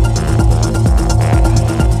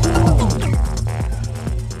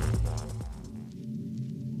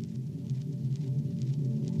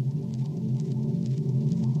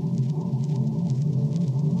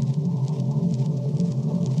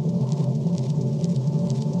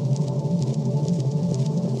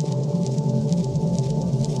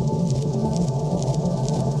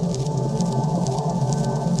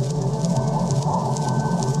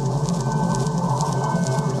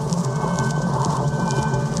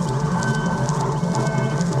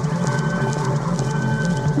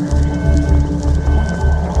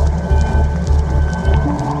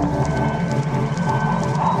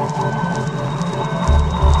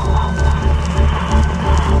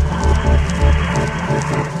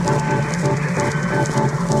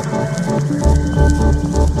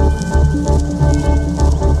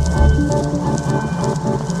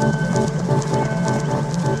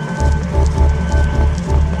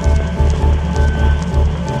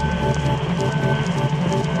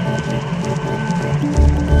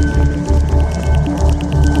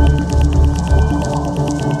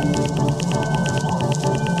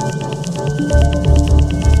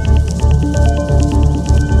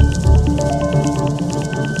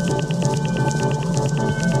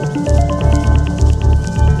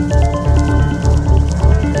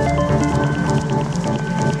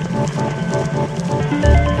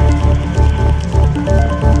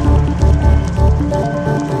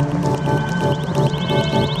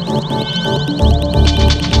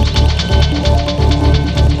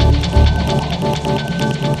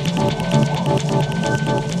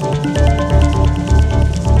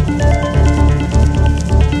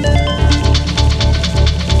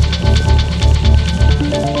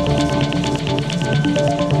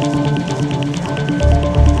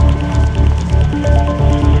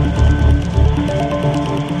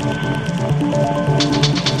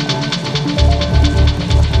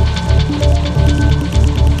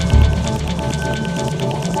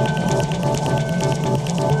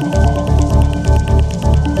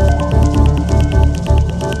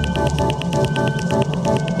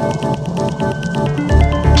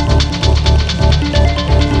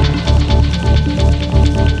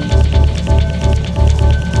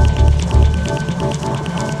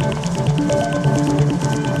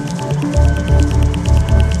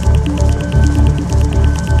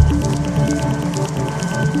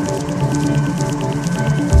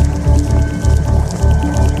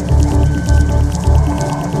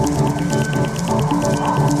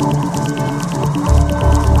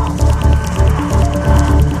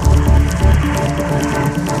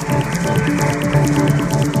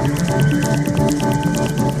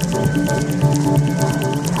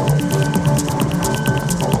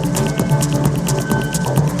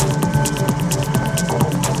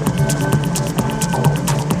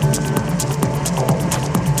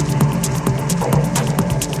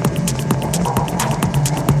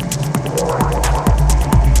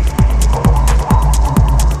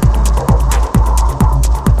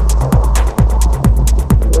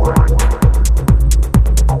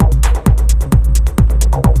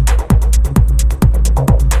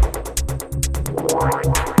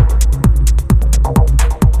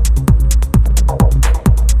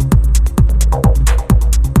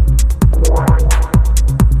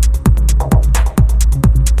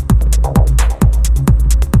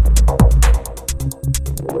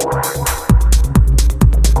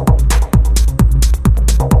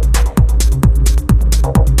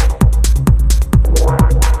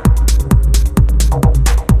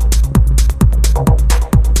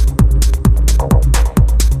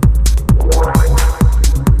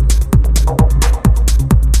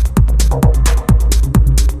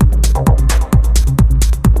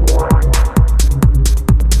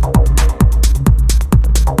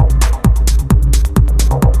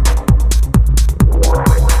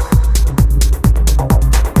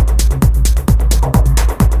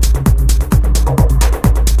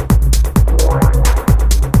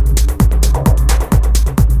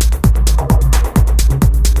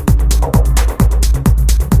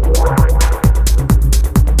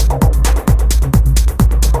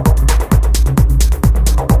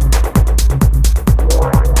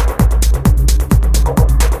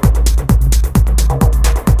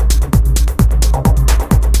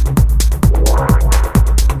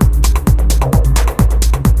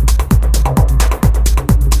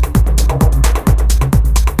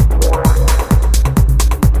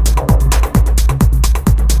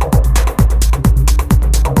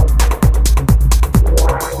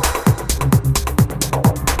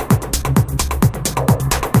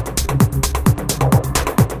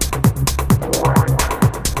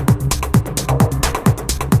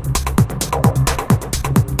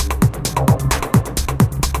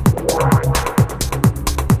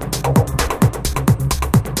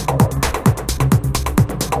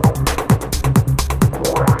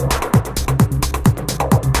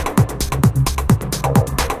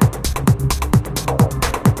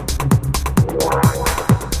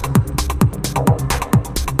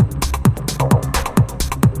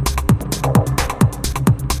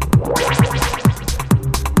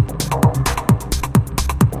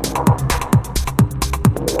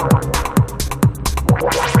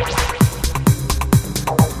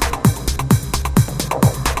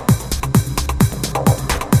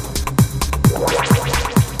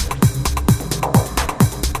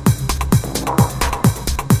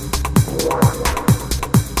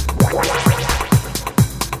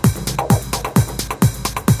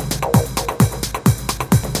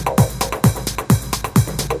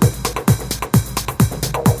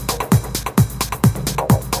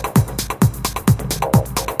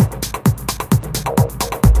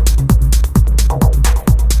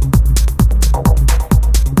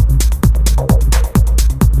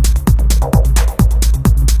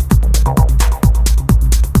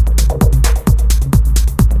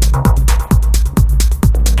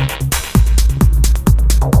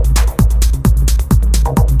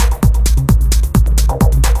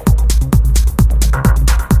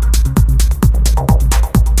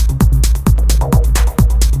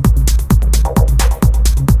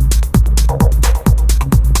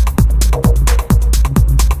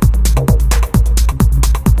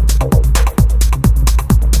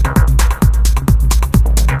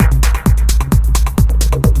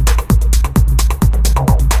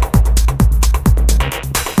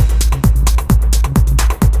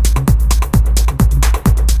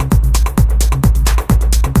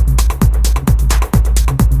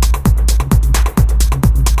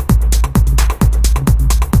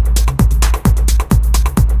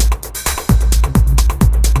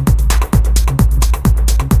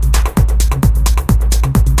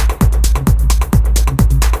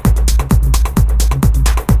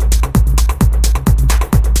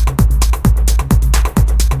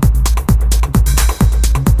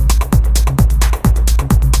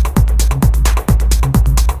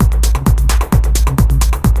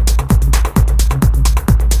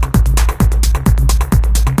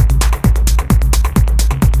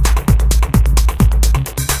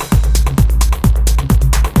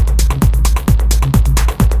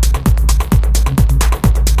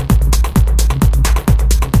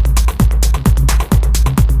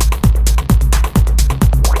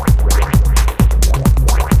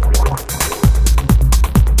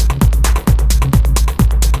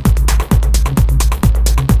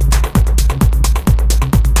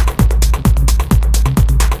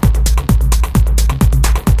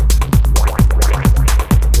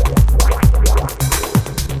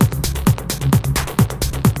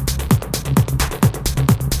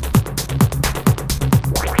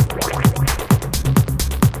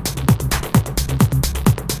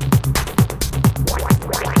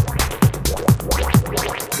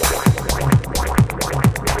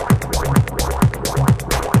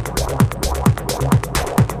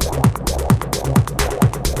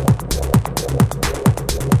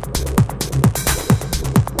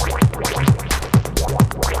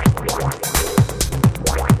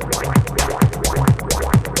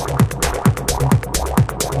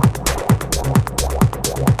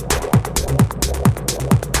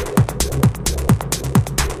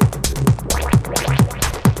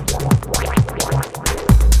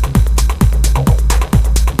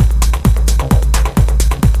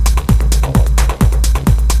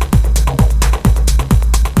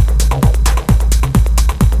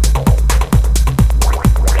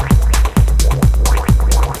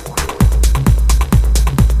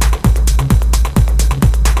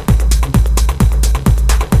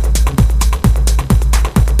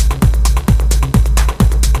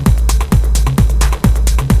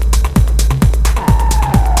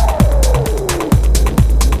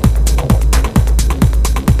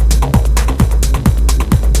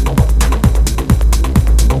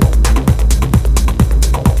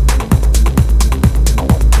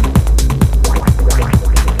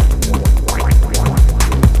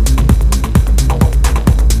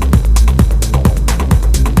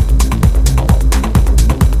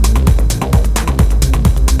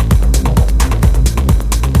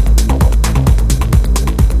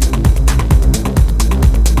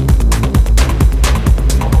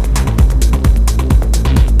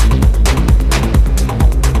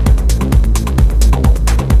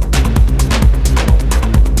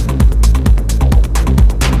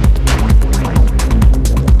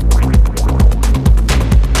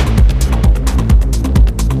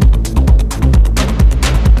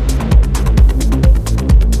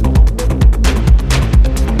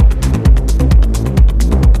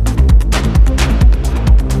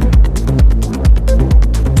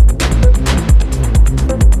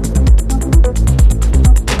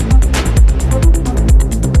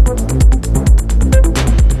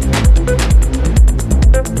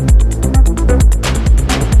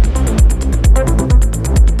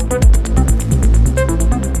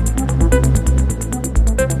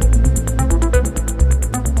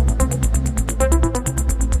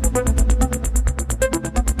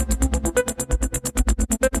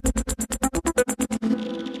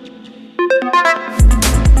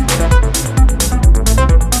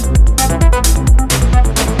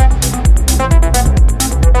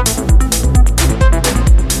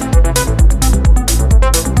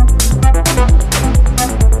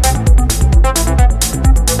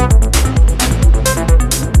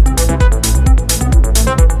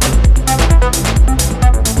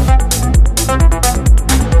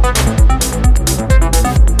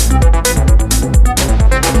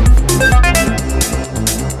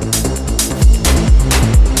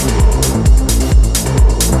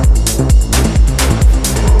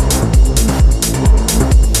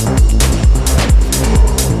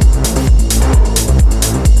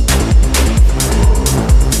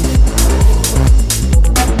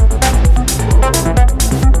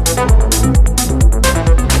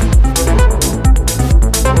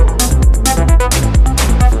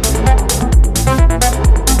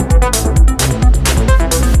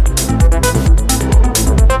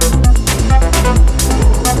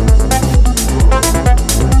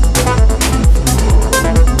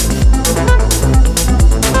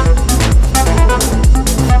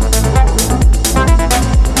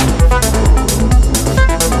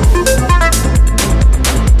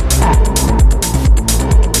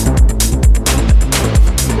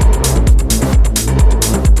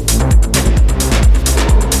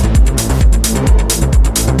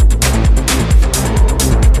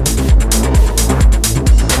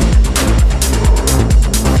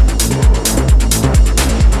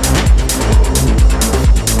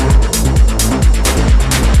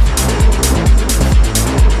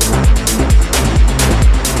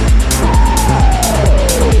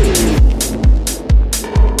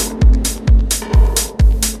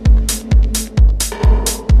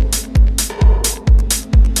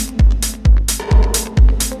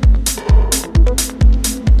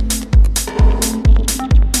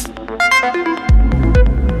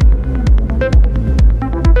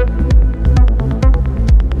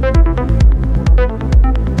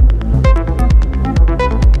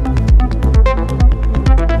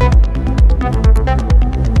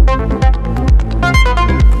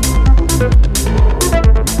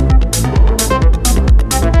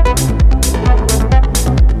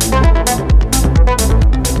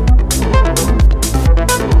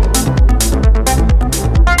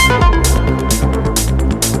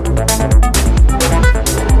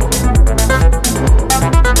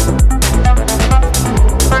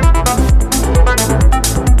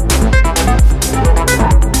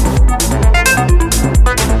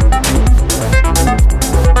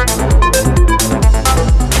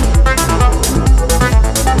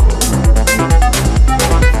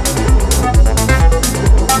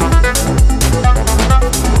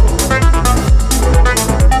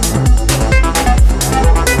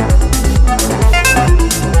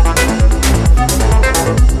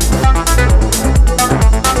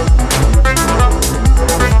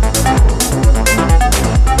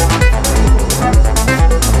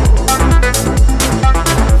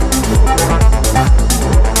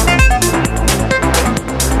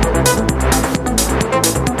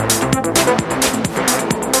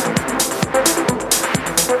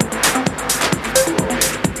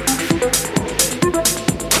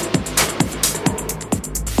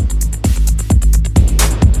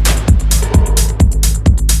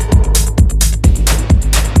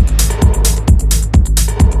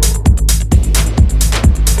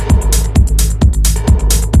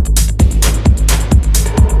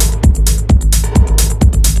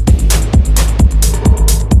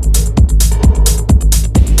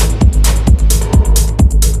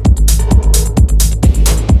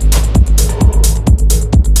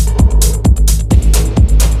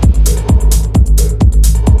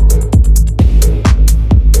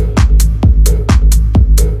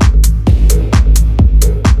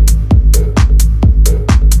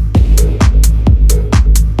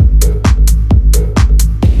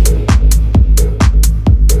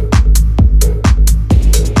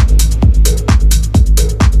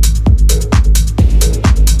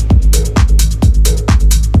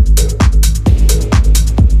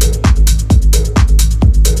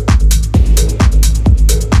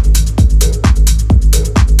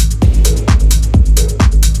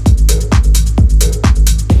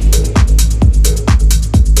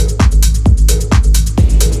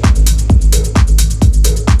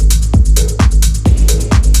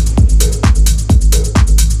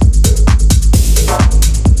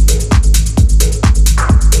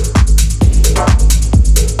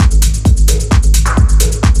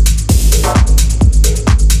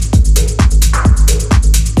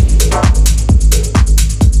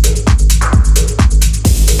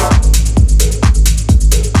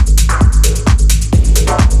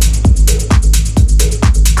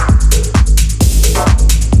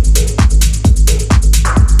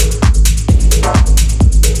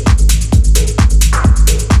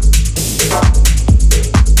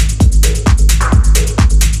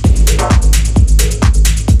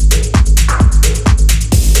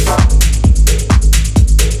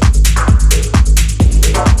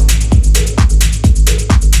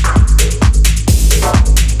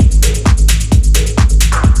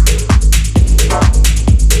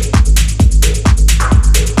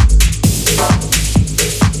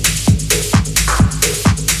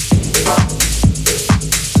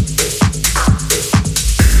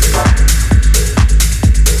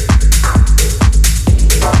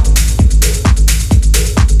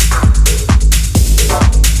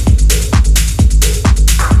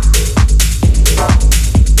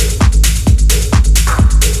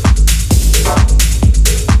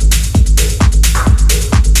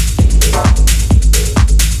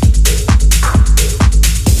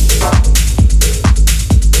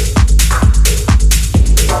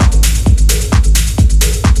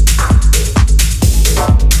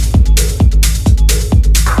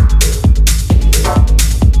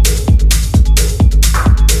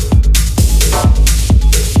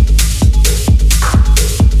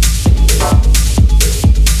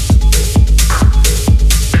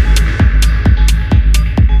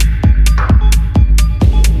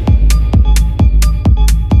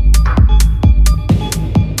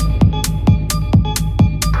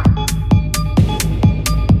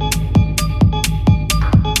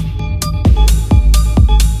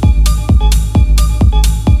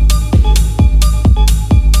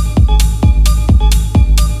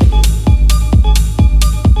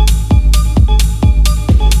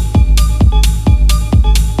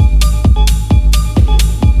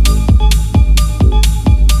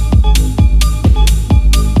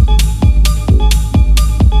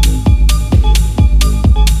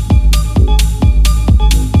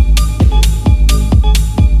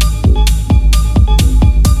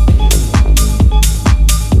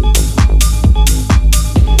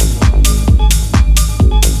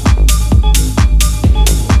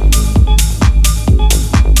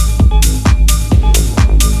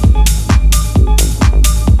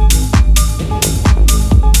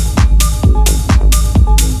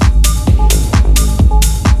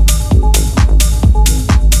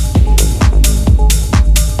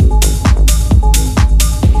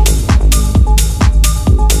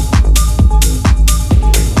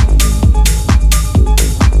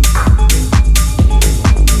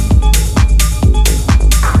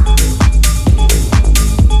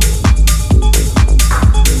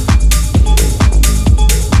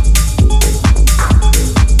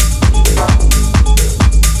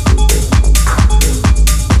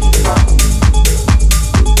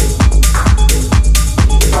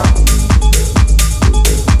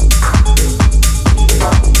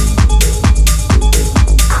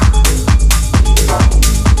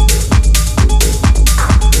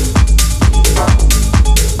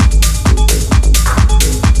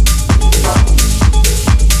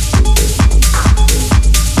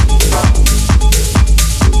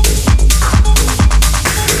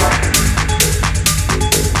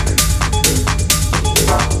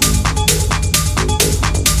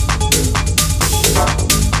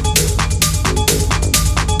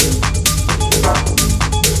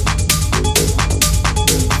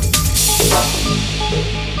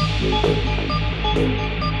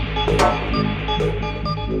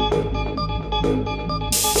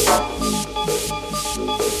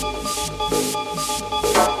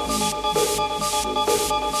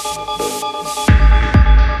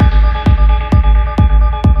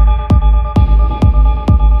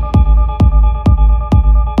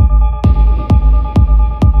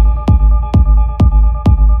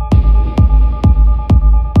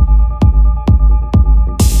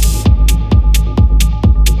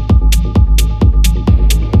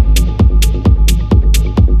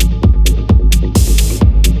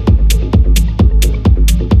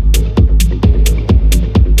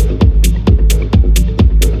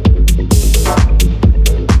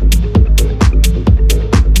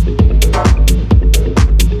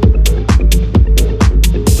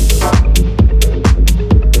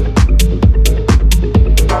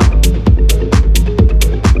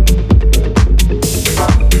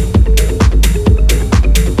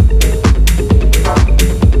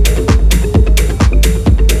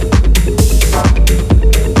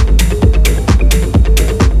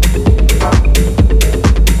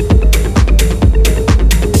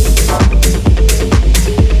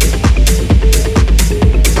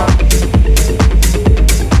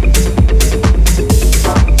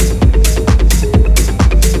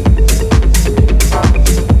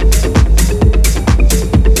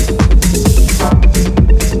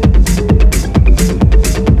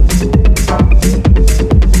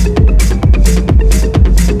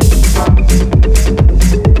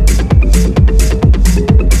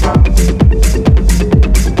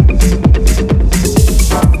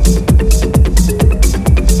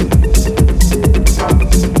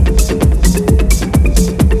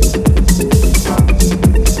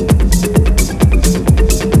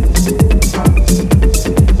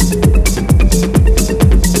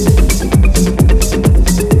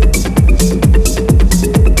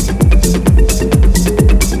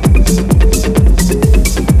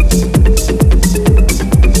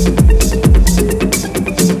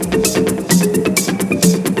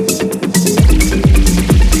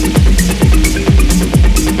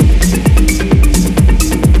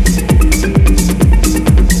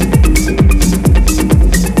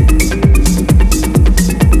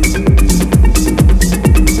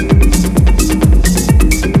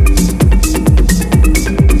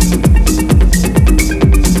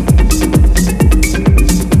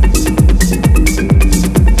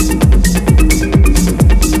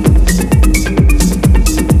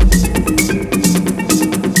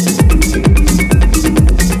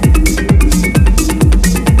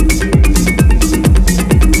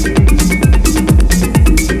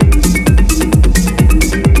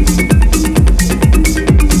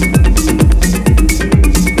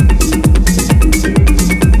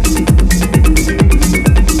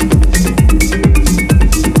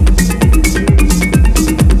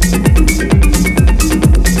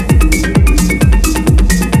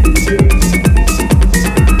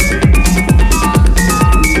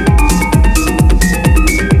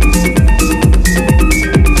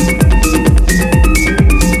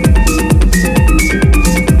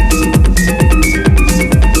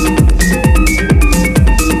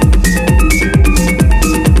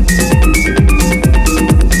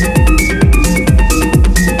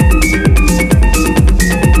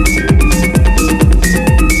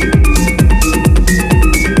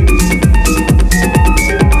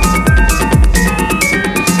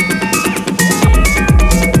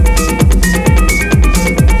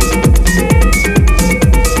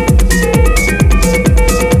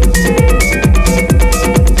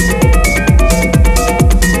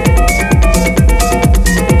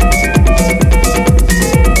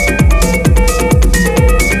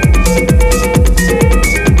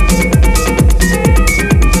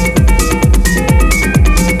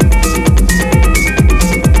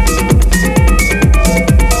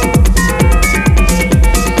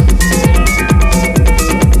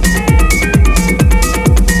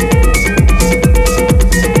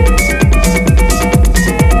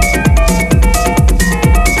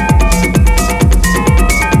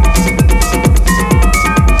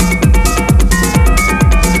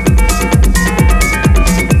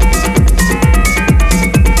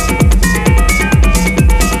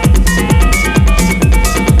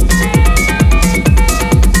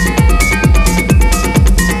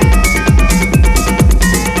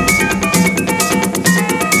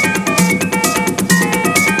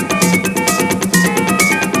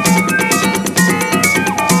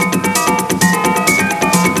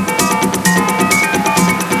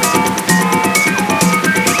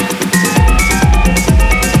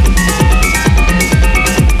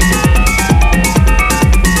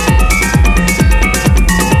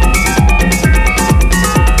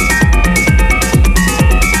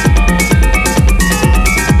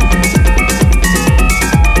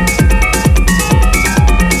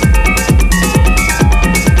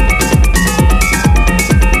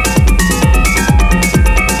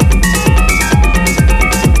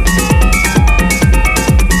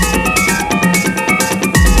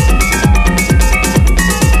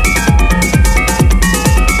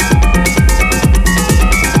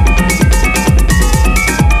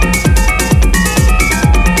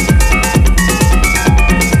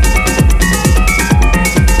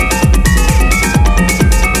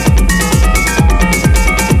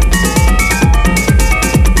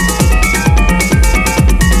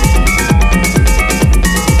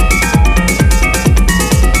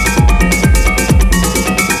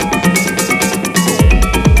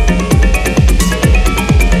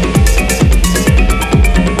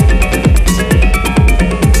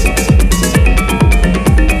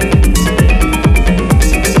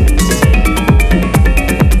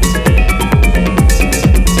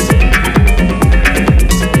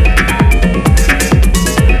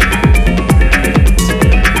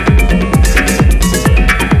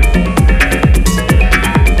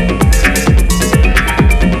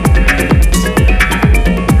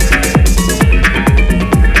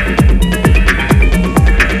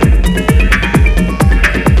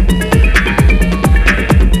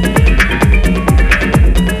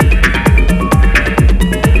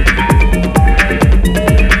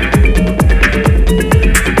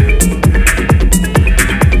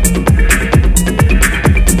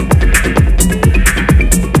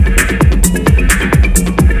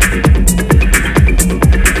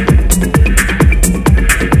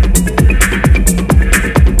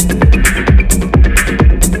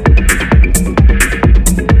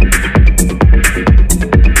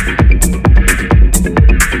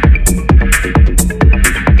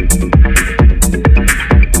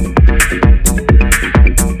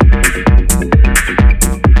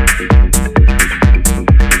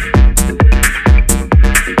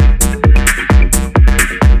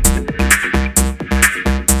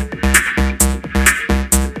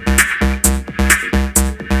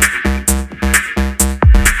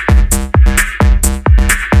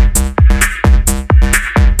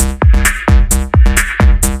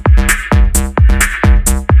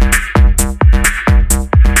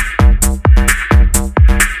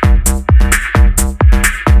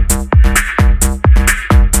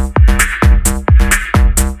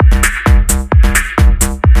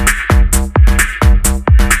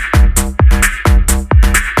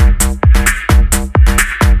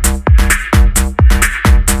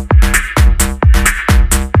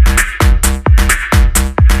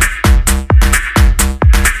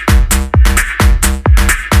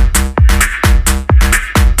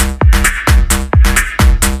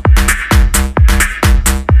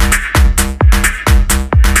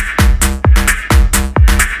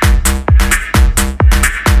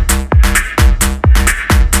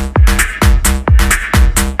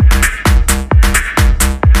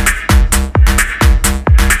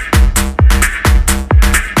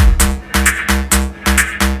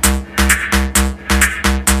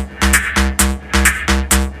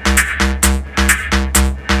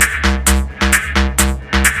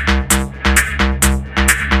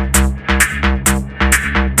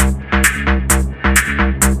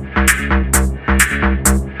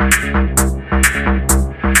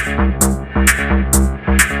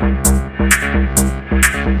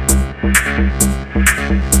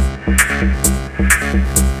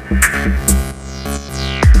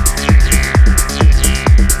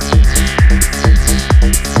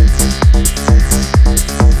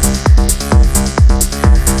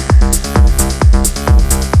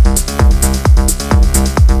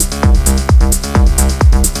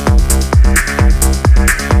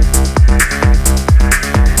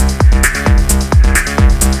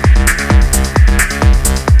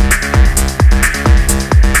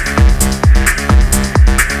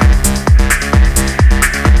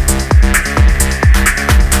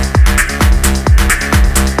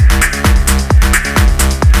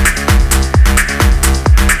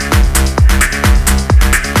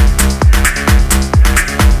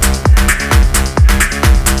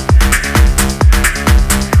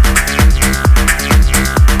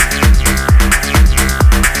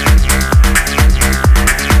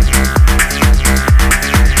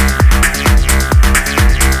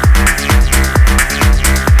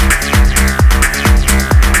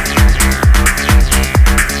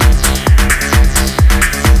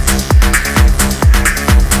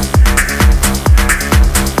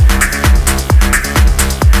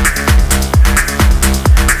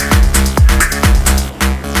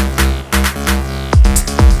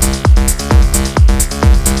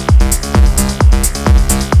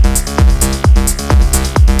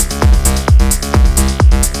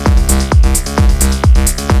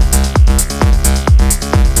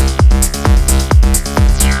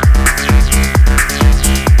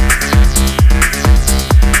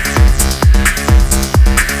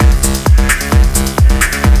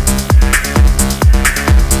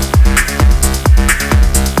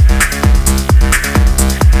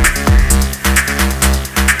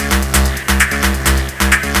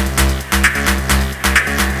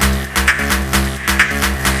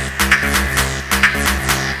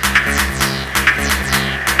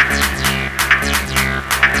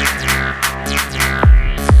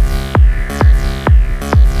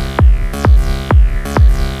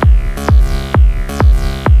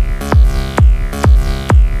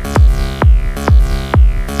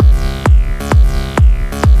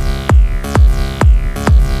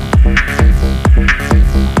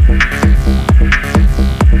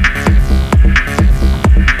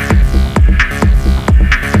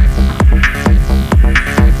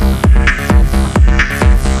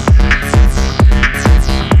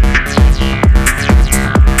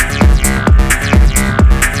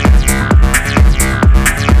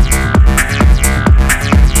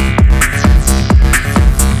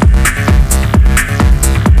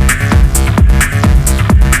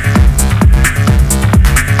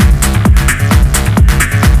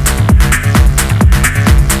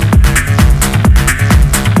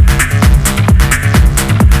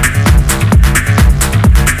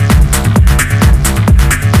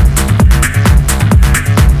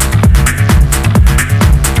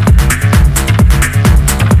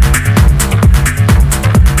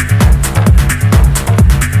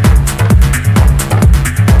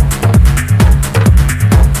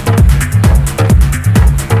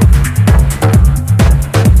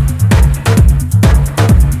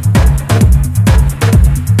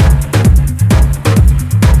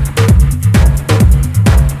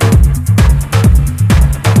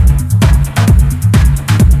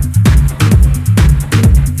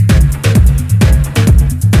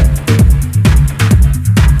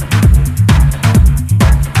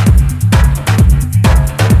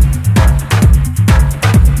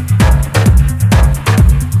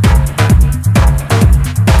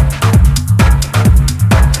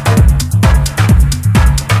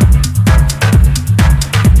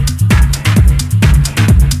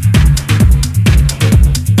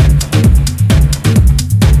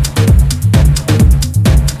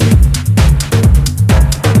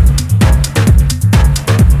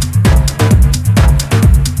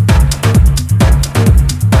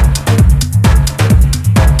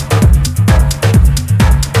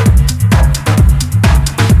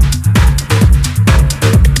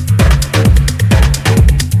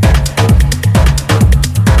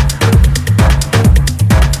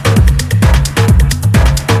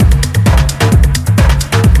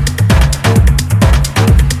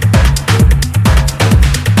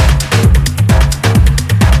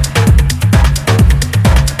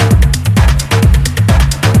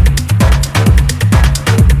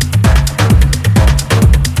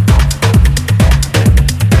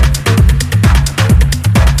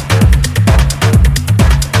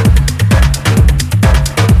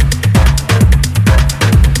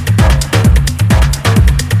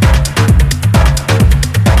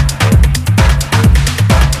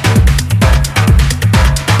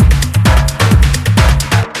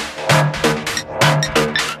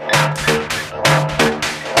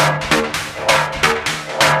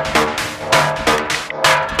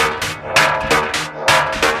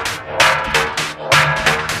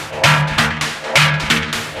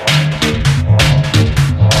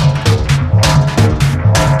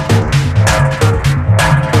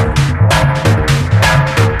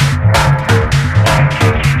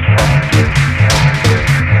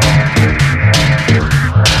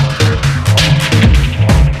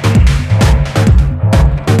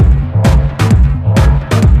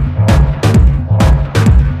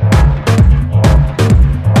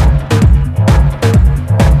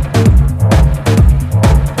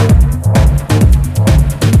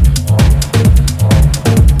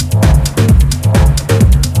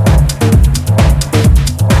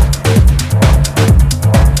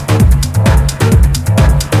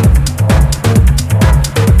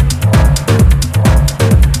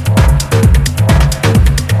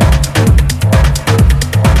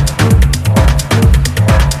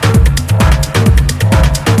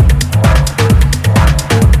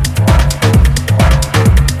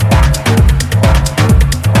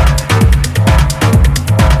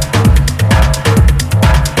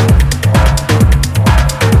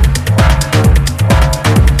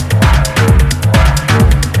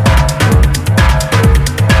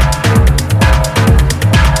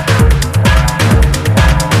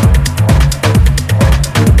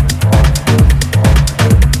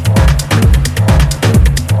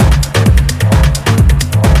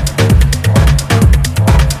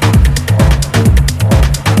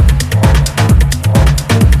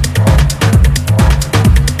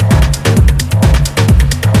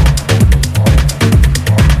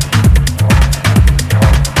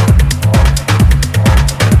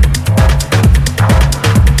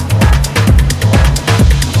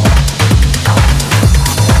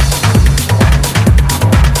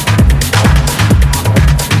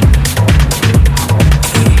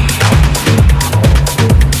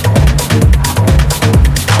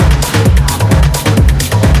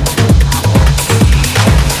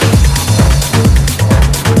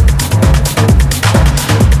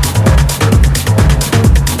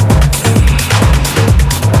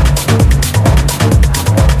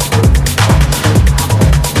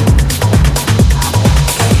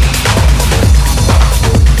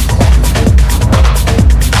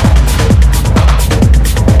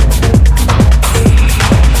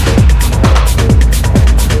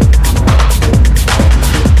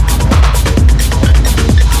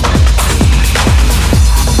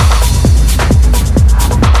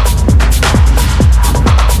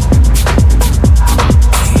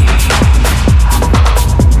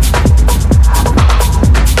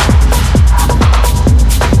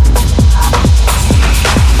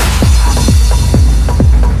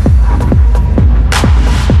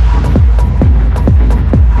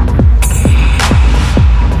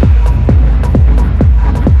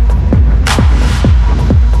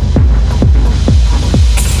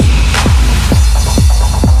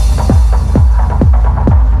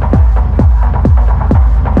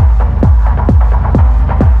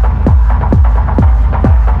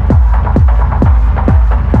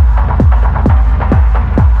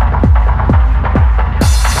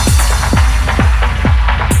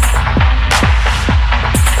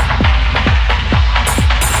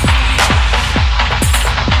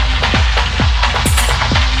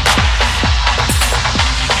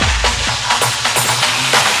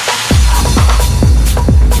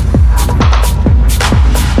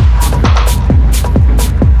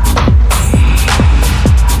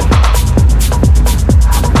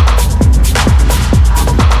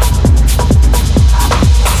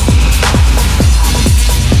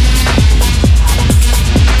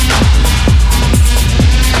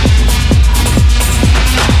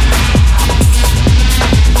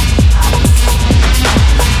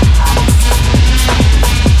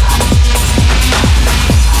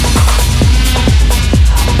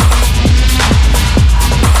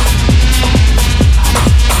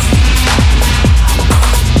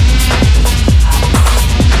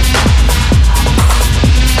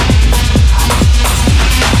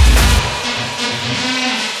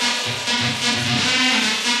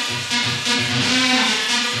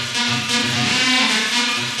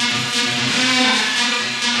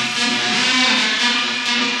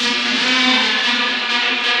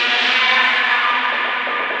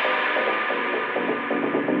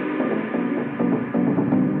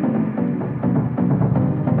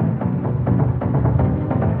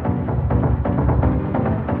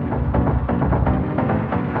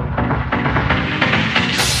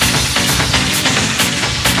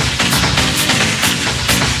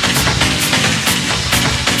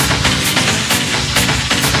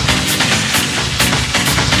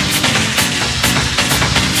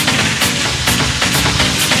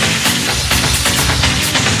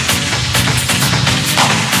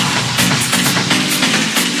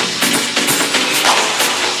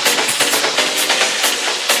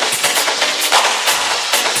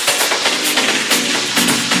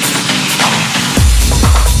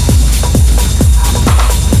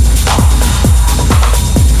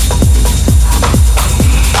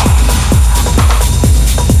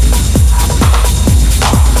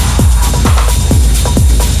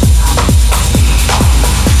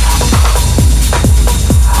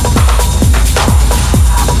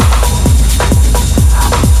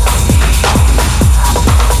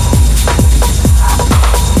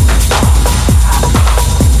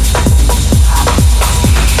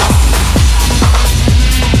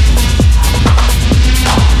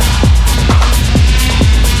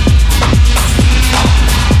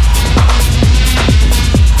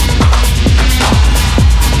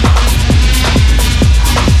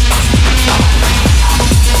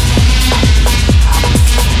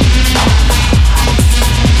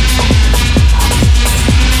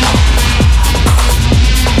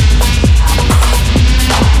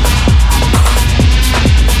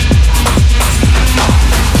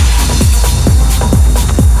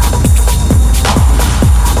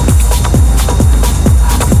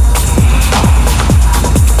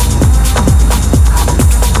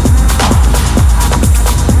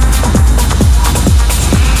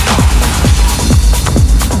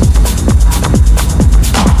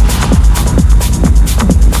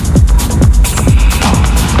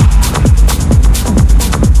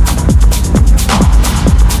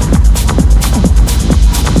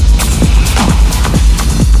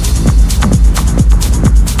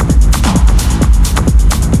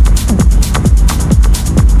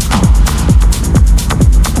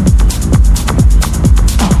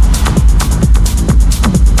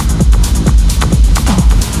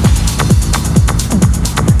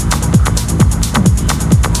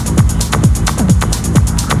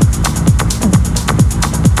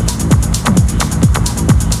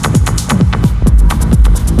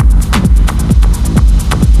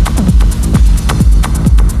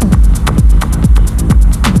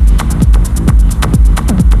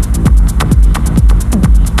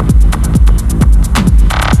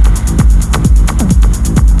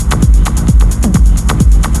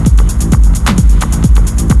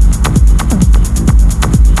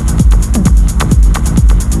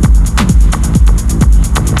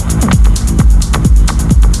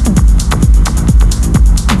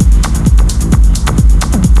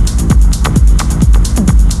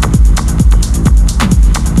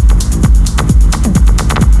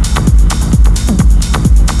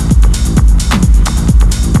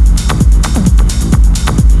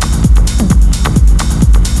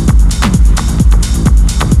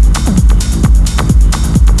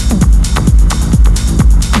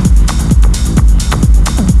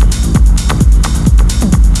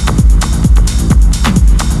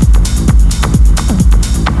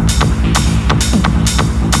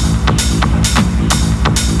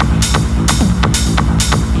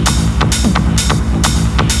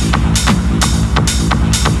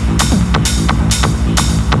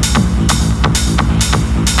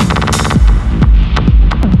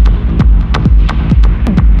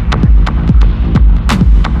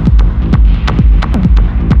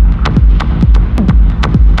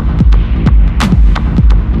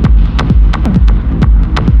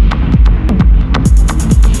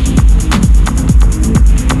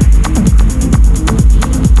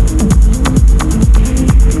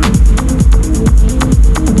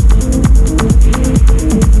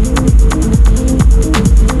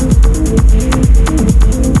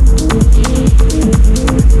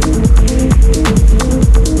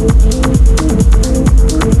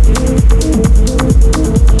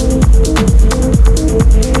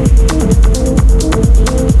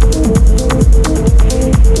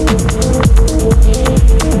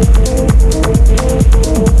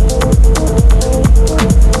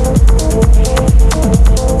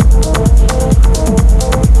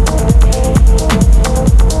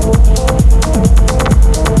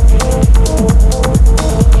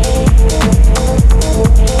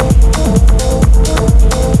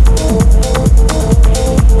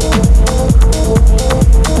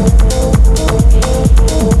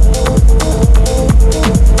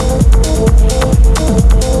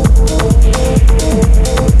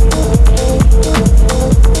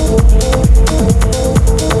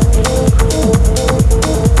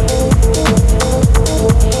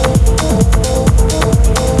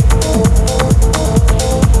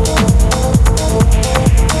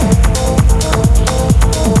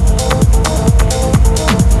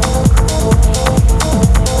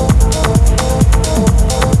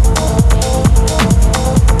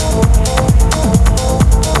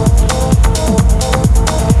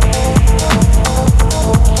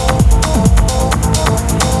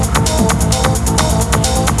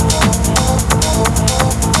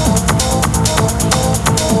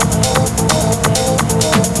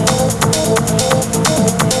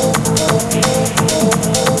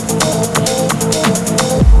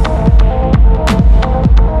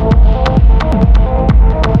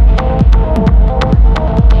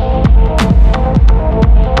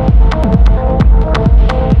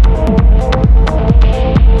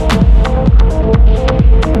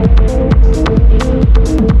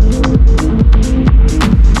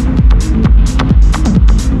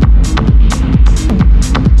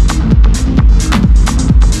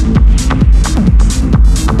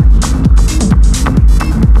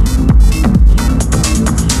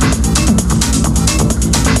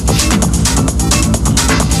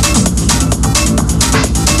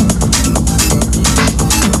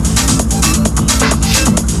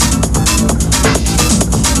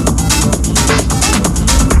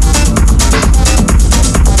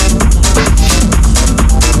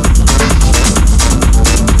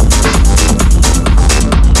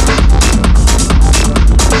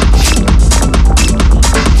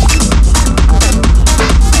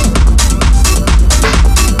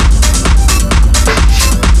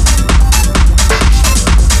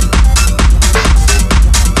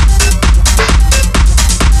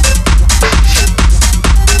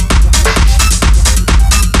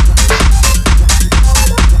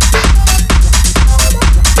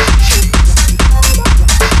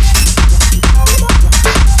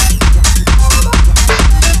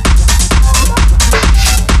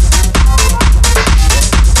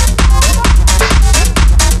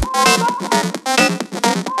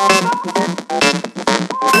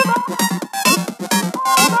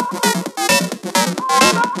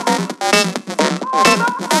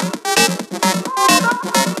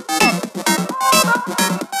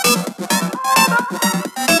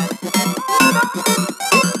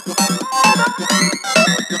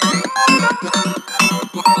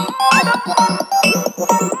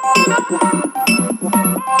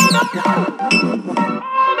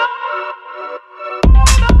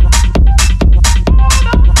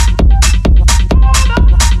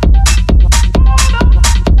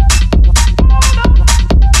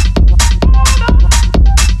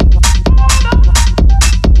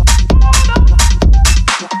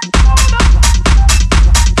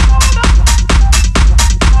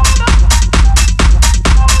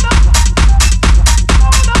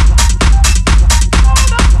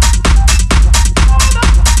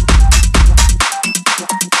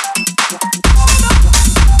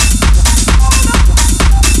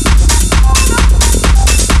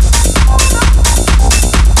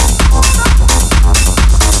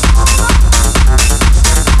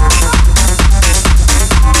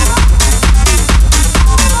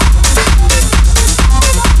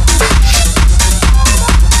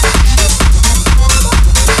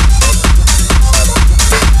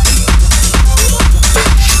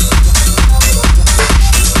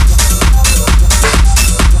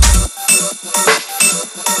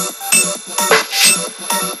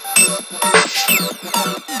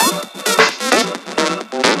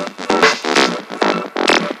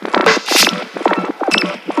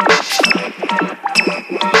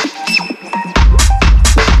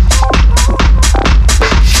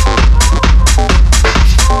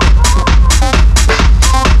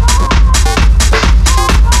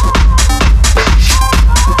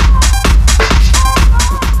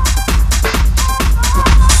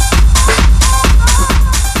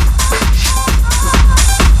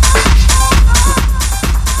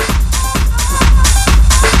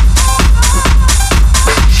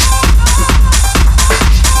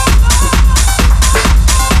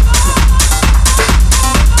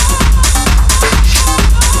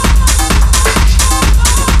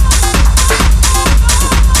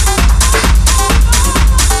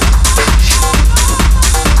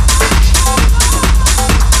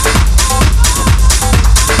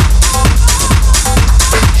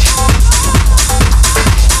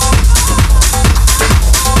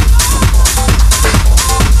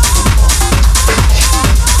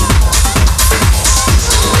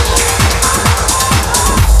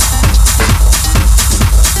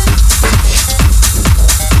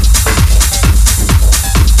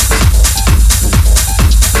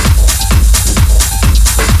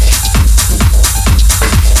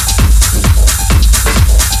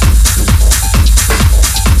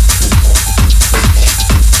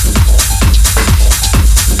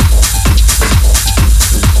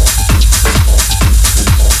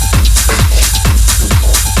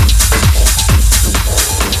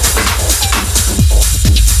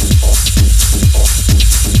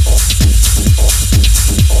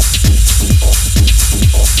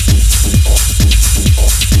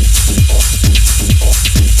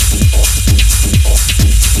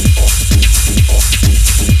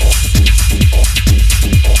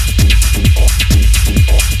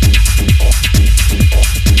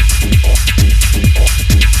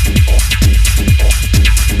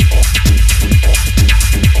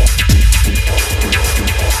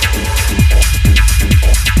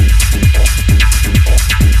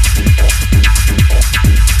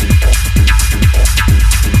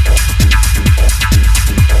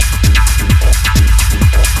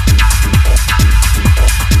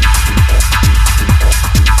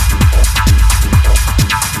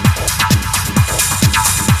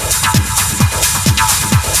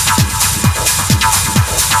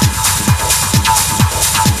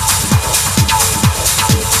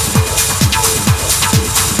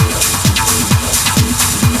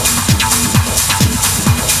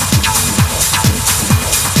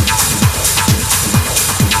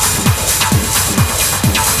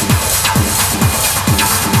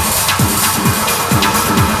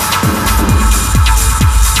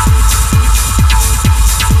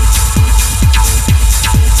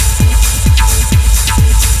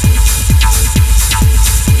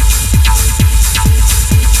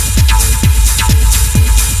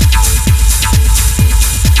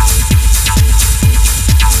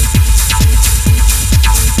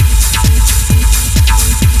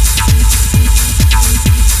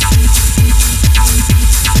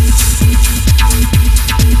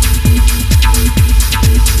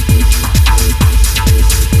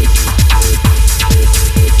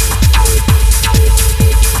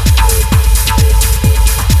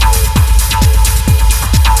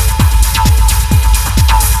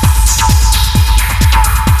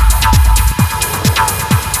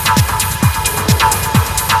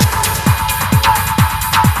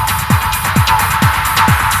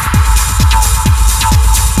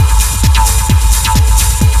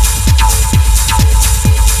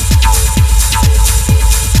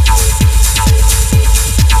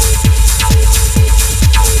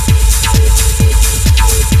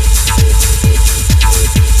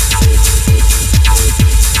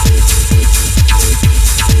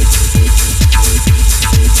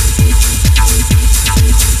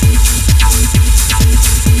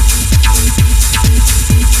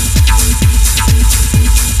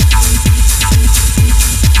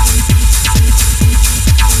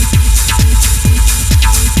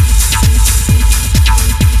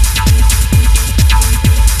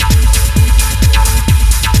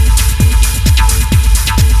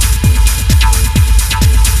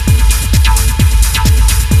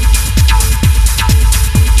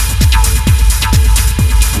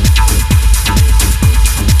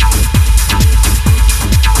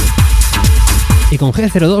 Y con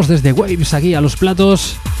G02 desde Waves aquí a los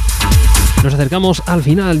platos, nos acercamos al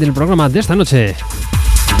final del programa de esta noche.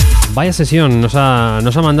 Vaya sesión nos ha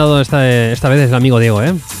mandado esta vez el amigo Diego,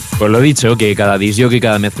 ¿eh? Pues lo dicho, que cada disc jockey,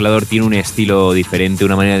 cada mezclador tiene un estilo diferente,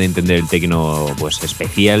 una manera de entender el tecno pues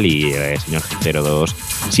especial, y el señor G02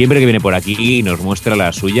 siempre que viene por aquí nos muestra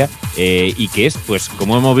la suya, y que es, pues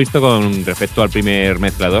como hemos visto con respecto al primer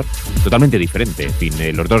mezclador, totalmente diferente. En fin,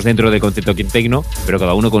 los dos dentro del concepto tecno, pero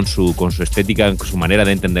cada uno con su estética, con su manera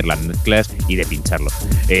de entender las mezclas y de pincharlo.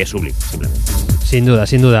 Sublime, simplemente. Sin duda,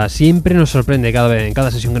 sin duda. Siempre nos sorprende en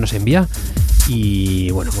cada sesión que nos envía.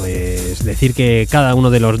 Y bueno, pues decir que cada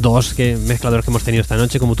uno de los dos mezcladores que hemos tenido esta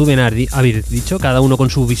noche, como tú bien habéis dicho, cada uno con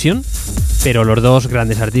su visión, pero los dos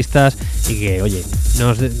grandes artistas, y que, oye,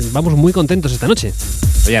 nos vamos muy contentos esta noche.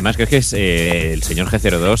 Oye, además que el señor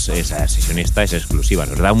G02, esa sesión es exclusiva.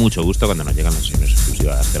 Nos da mucho gusto cuando nos llegan las sesiones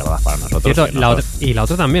exclusivas grabadas para nosotros. Cierto, la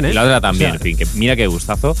otra también, ¿eh? Y la otra también, o sea, en fin, que mira qué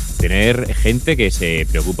gustazo tener gente que se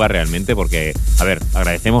preocupa realmente, porque, a ver,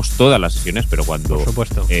 agradecemos todas las sesiones, pero cuando por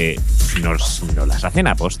supuesto. Nos las hacen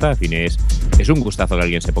a posta, en fin, es un gustazo que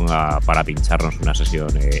alguien se ponga para pincharnos una sesión,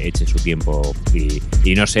 eche su tiempo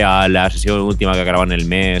y no sea la sesión última que graban el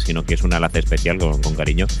mes, sino que es una enlace especial con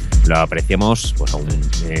cariño. Lo apreciamos pues aún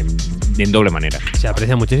en doble manera. Se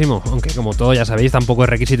aprecia muchísimo, aunque como todo ya sabéis, tampoco es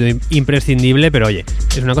requisito imprescindible, pero oye,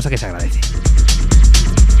 es una cosa que se agradece.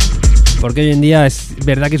 Porque hoy en día es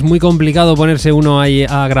verdad que es muy complicado ponerse uno ahí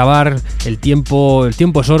a grabar. El tiempo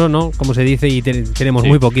es oro, ¿no? Como se dice, y tenemos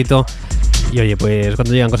muy poquito. Y oye, pues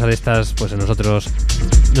cuando llegan cosas de estas, pues a nosotros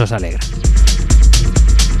nos alegra.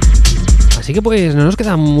 Así que pues no nos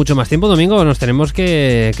queda mucho más tiempo, Domingo. Nos tenemos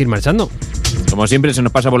que ir marchando. Como siempre, se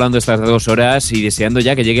nos pasa volando estas 2 horas y deseando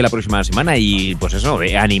ya que llegue la próxima semana. Y pues eso,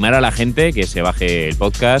 animar a la gente que se baje el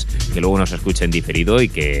podcast, que luego nos escuche en diferido y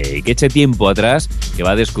que eche tiempo atrás, que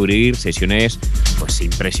va a descubrir sesiones pues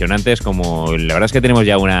impresionantes. Como la verdad es que tenemos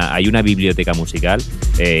ya hay una biblioteca musical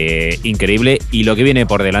increíble, y lo que viene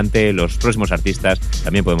por delante, los próximos artistas,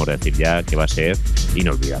 también podemos decir ya que va a ser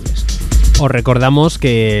inolvidables. Os recordamos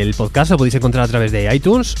que el podcast lo podéis encontrar a través de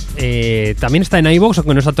iTunes. También está en iVoox,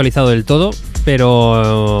 aunque no está actualizado del todo,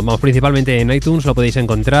 pero vamos, principalmente en iTunes lo podéis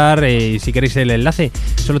encontrar. Si queréis el enlace,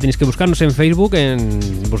 solo tenéis que buscarnos en Facebook,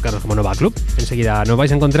 buscarnos como Nova Club. Enseguida nos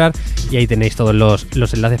vais a encontrar y ahí tenéis todos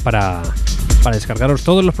los enlaces para descargaros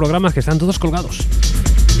todos los programas, que están todos colgados.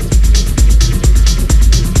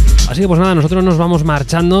 Así que pues nada, nosotros nos vamos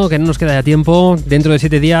marchando, que no nos queda ya tiempo. Dentro de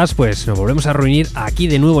 7 días pues nos volvemos a reunir aquí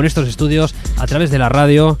de nuevo en estos estudios, a través de la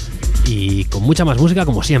radio, y con mucha más música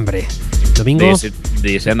como siempre. Domingo,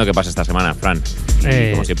 deseando que pase esta semana, Fran.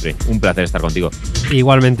 Como siempre, un placer estar contigo.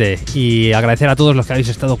 Igualmente, y agradecer a todos los que habéis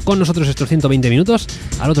estado con nosotros estos 120 minutos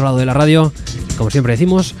al otro lado de la radio. Como siempre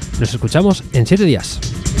decimos, nos escuchamos en 7 días.